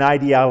parties and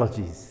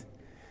ideologies.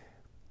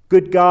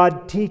 Good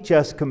God, teach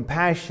us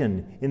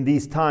compassion in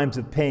these times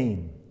of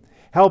pain.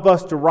 Help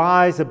us to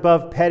rise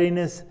above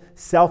pettiness,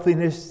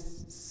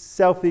 selfishness,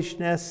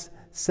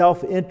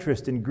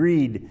 self-interest, and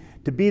greed,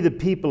 to be the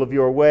people of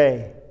your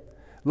way,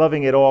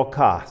 loving at all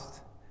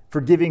costs,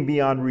 forgiving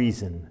beyond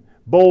reason,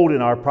 bold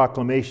in our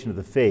proclamation of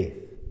the faith.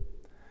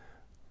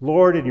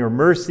 Lord, in your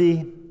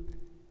mercy,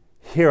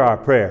 hear our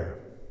prayer.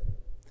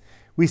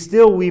 We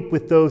still weep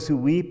with those who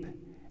weep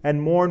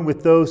and mourn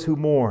with those who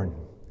mourn.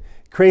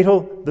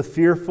 Cradle the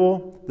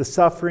fearful, the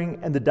suffering,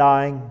 and the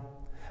dying,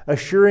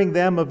 assuring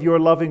them of your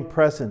loving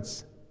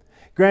presence.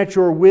 Grant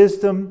your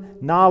wisdom,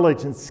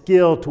 knowledge, and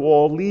skill to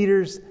all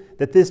leaders,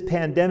 that this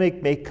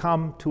pandemic may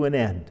come to an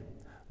end.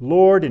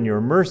 Lord, in your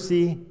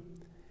mercy,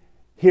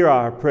 hear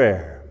our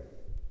prayer.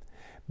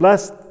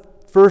 Bless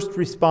first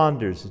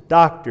responders,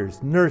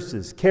 doctors,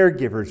 nurses,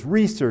 caregivers,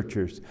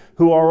 researchers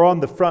who are on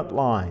the front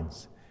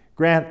lines.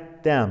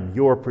 Grant them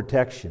your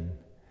protection.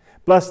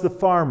 Bless the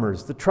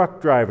farmers, the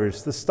truck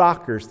drivers, the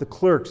stockers, the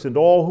clerks, and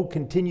all who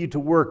continue to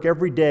work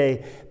every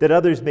day that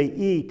others may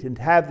eat and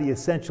have the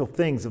essential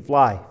things of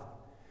life.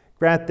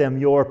 Grant them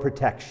your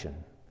protection.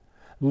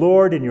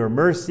 Lord, in your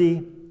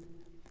mercy,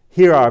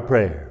 hear our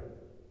prayer.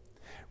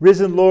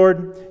 Risen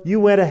Lord, you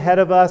went ahead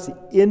of us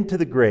into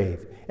the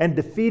grave and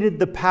defeated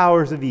the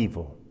powers of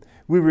evil.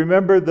 We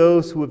remember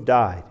those who have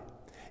died.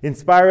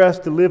 Inspire us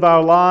to live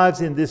our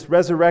lives in this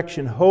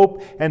resurrection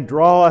hope and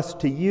draw us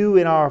to you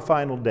in our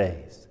final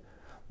days.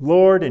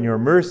 Lord, in your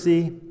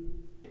mercy,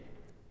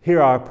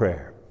 hear our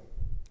prayer.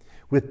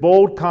 With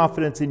bold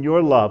confidence in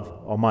your love,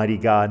 Almighty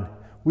God,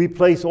 we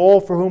place all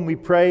for whom we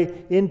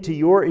pray into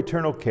your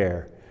eternal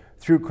care.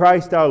 Through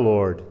Christ our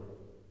Lord.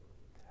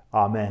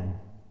 Amen.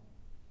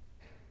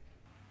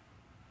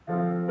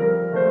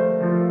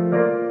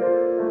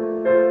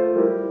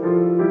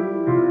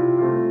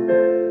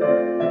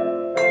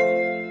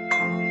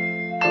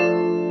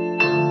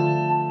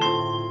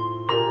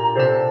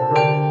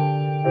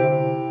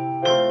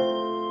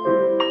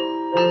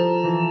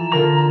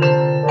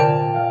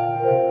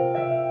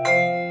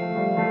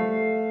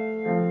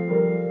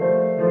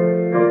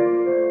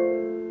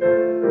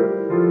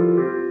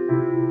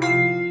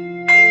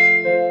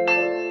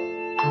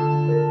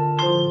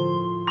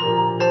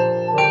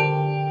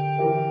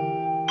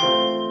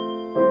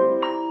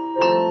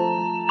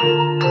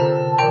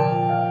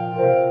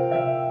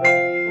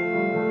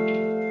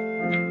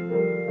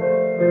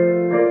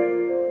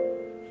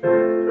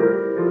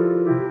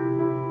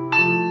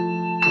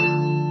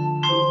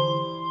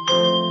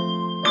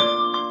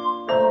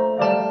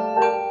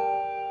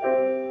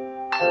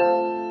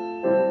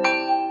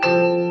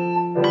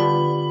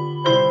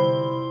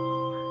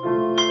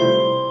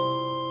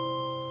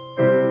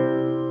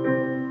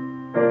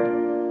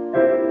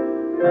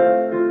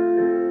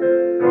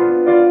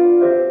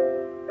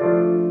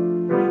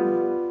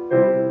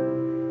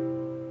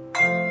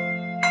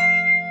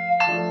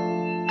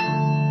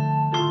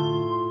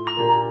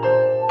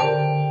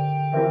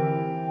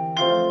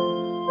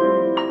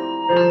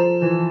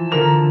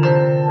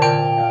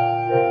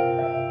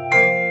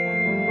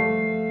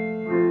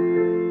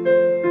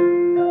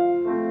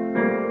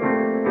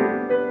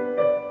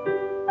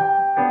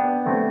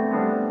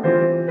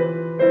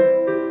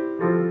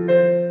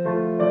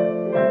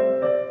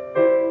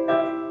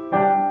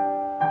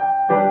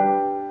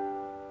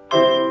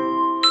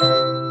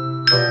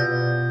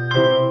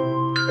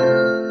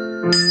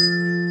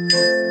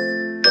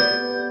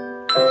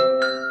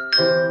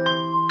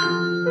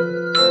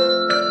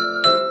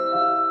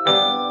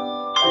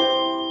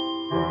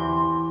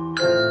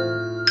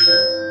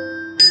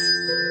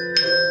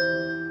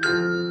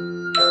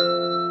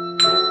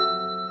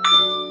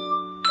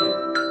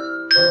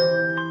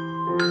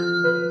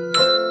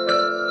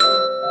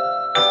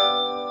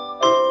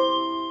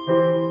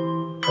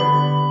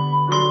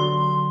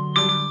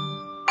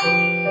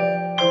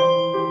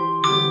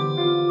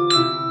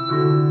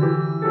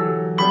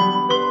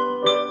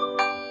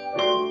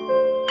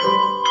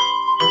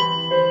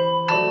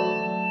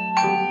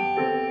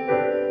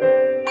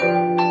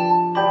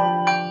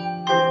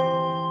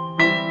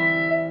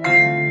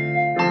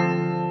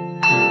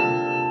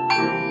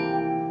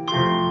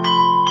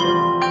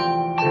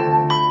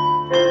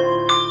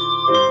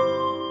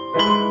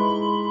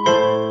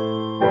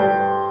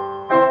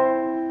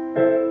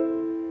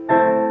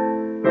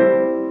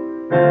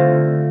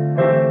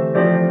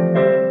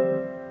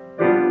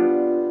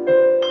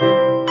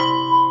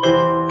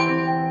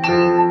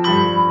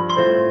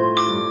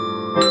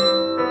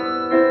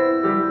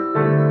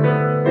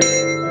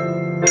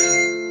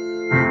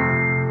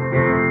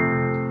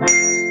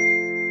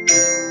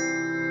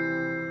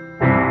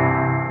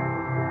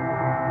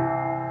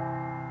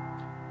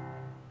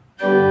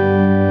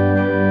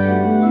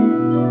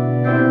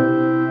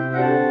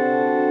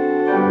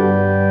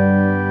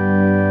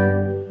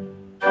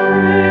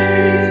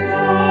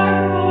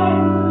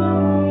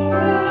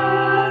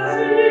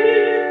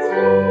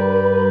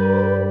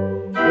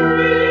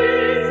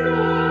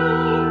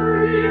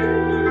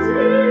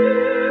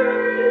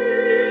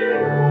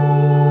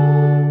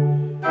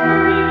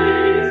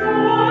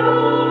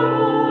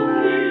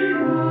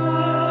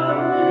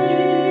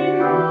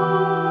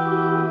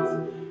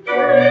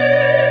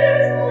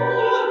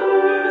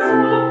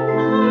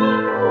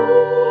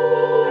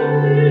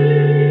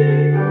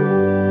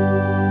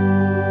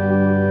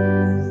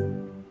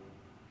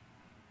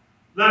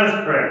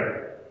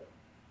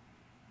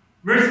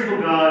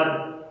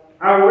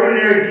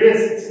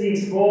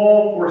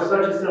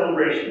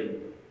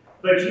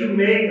 but you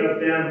make of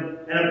them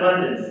an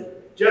abundance,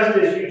 just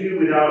as you do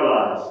with our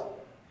lives.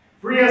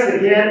 Free us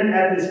again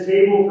at this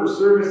table for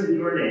service in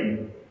your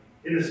name,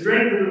 in the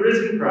strength of the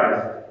risen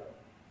Christ.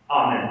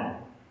 Amen.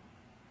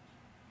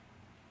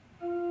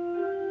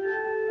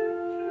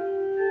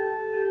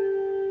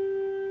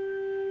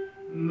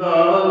 The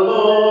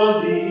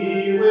Lord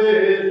be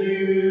with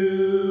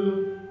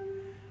you.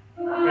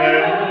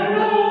 And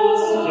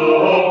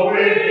also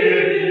with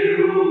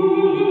you.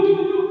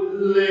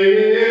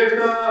 Lift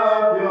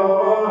up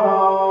your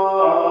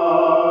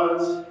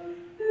hearts.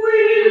 We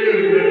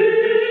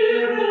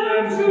lift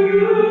them to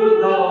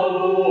the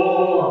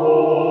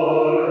Lord.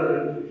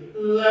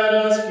 Let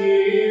us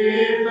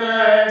give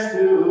thanks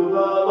to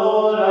the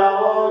Lord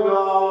our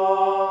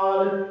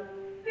God.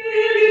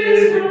 It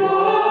is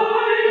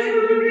right to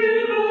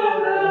give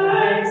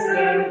thanks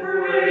and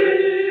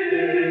praise.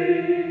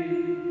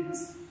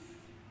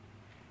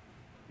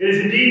 It is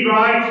indeed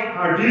right,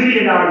 our duty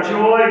and our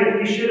joy, that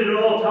we should at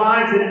all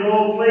times and in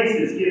all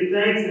places give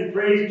thanks and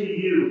praise to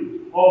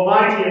you,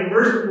 Almighty and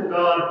merciful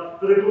God,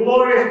 for the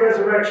glorious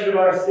resurrection of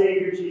our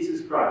Savior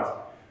Jesus Christ,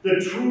 the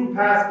true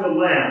Paschal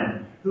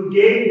Lamb, who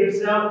gave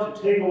himself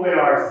to take away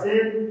our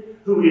sin,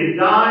 who in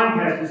dying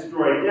has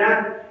destroyed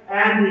death,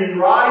 and in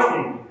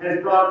rising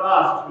has brought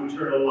us to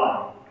eternal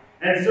life.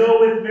 And so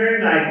with Mary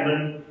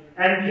Magdalene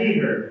and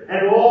Peter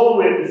and all the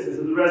witnesses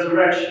of the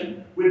resurrection,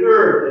 with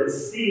earth and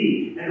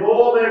sea and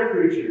all their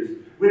creatures,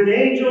 with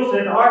angels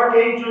and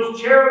archangels,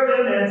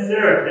 cherubim and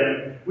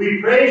seraphim,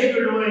 we praise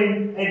your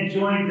name and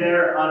join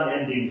their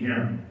unending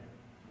hymn.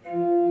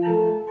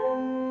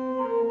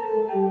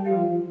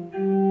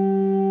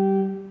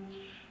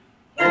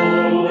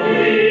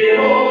 Holy,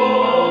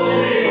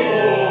 holy,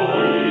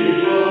 holy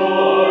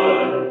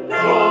Lord,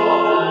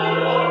 God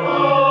of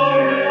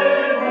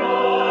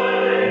mankind,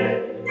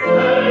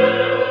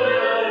 heaven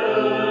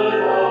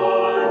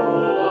are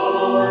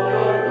full of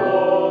your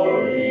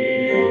glory.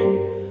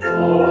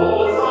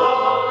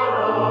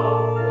 Hosanna,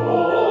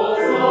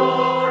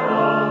 Hosanna,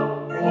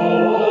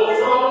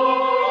 Hosanna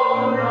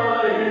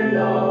in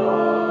the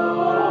highest.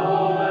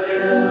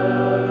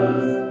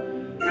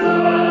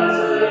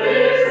 Blessed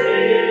is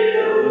he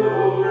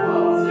who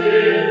comes in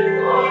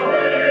the name of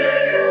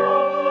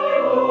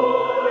the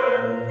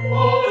Lord.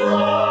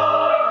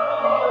 Hosanna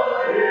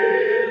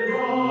in the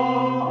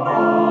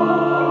highest.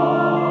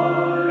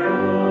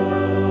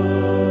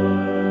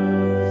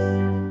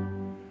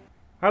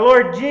 Our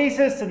Lord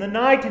Jesus, in the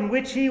night in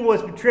which he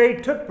was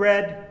betrayed, took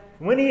bread,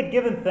 and when he had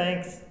given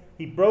thanks,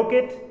 he broke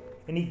it,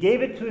 and he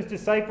gave it to his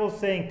disciples,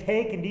 saying,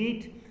 "Take and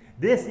eat.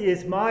 This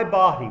is my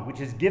body, which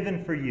is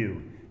given for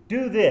you.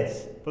 Do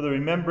this for the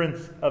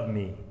remembrance of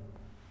me."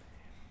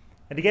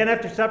 And again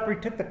after supper he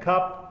took the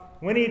cup.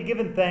 When he had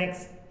given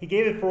thanks, he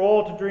gave it for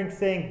all to drink,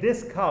 saying,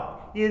 "This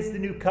cup is the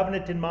new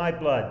covenant in my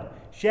blood,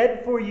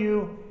 shed for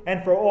you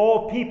and for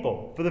all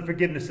people for the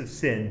forgiveness of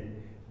sin.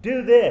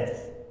 Do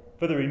this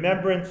for the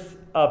remembrance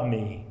of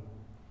me."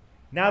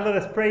 Now let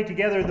us pray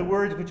together the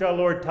words which our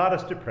Lord taught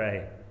us to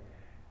pray.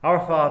 Our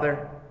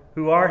Father,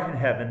 who art in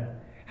heaven,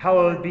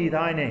 hallowed be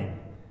thy name.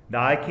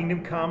 Thy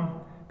kingdom come,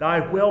 thy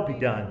will be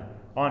done,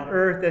 on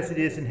earth as it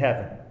is in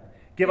heaven.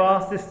 Give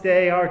us this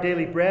day our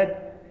daily bread,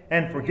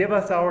 and forgive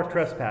us our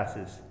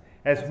trespasses,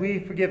 as we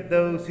forgive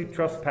those who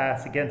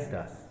trespass against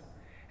us.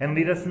 And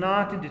lead us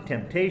not into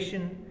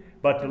temptation,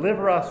 but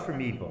deliver us from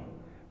evil.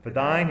 For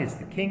thine is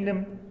the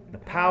kingdom, the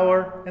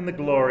power, and the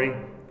glory,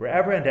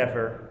 forever and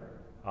ever.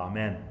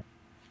 Amen.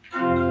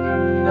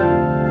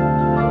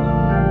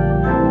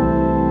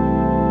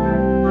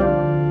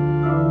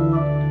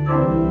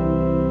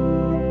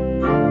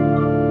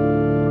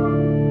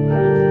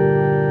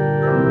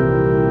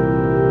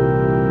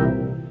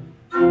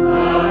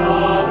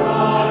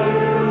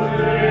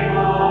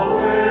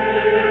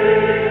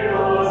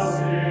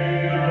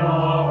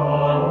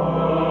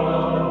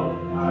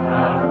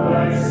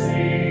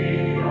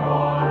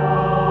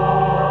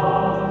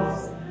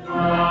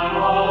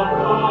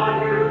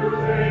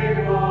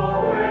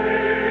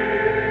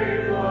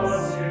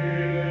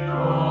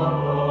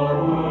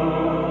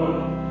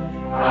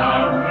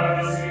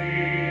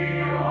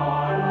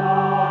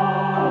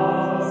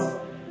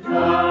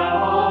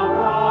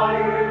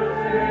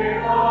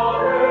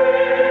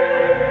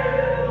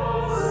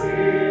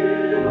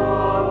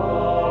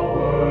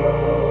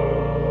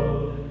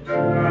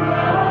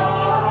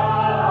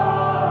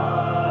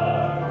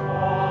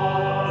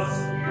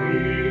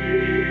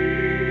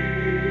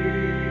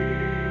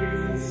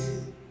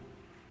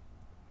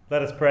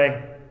 Let us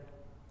pray.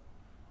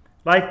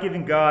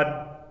 Life-giving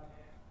God,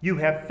 you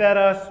have fed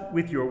us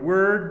with your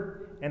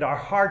word, and our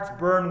hearts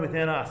burn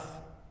within us.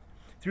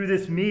 Through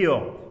this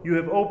meal, you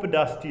have opened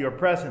us to your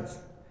presence.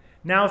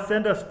 Now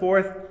send us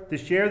forth to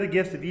share the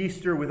gifts of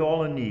Easter with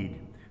all in need.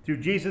 Through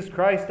Jesus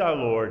Christ our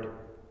Lord.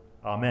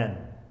 Amen.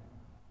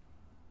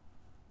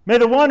 May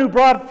the one who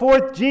brought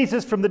forth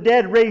Jesus from the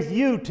dead raise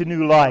you to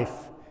new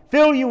life,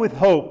 fill you with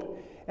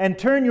hope, and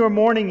turn your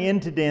mourning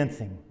into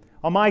dancing.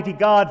 Almighty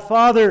God,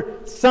 Father,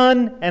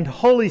 Son, and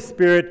Holy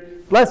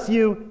Spirit, bless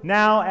you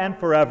now and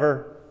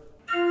forever.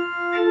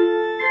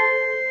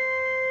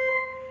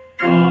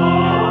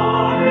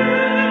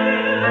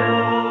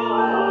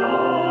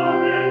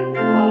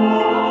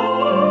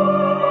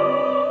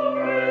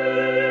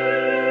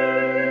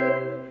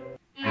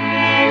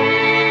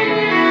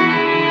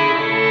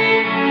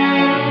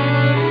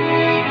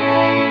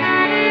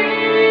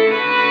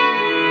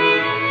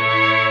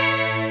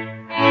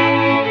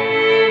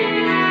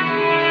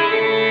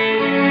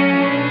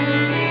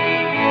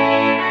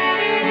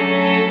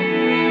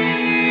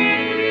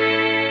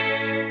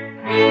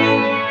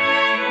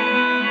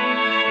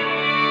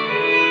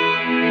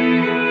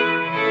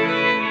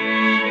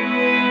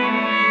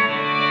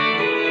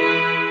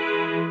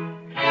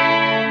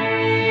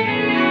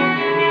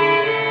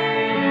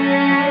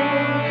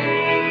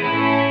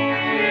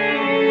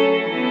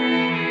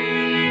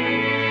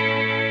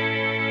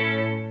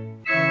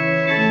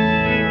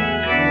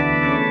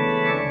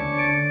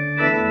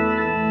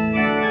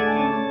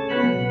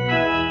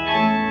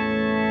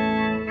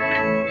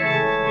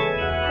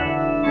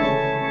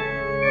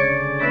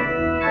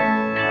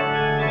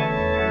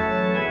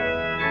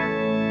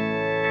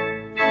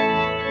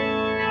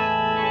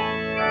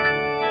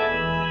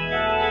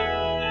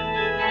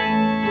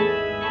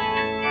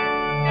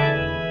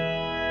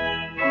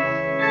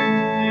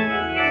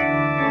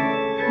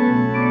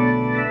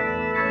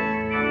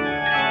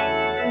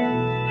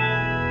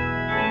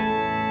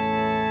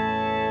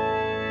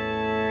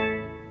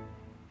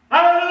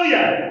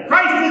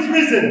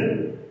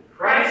 risen.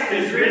 Christ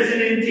is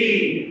risen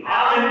indeed.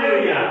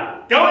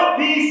 Hallelujah. Go in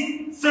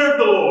peace, serve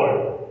the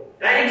Lord.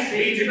 Thanks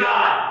be to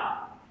God.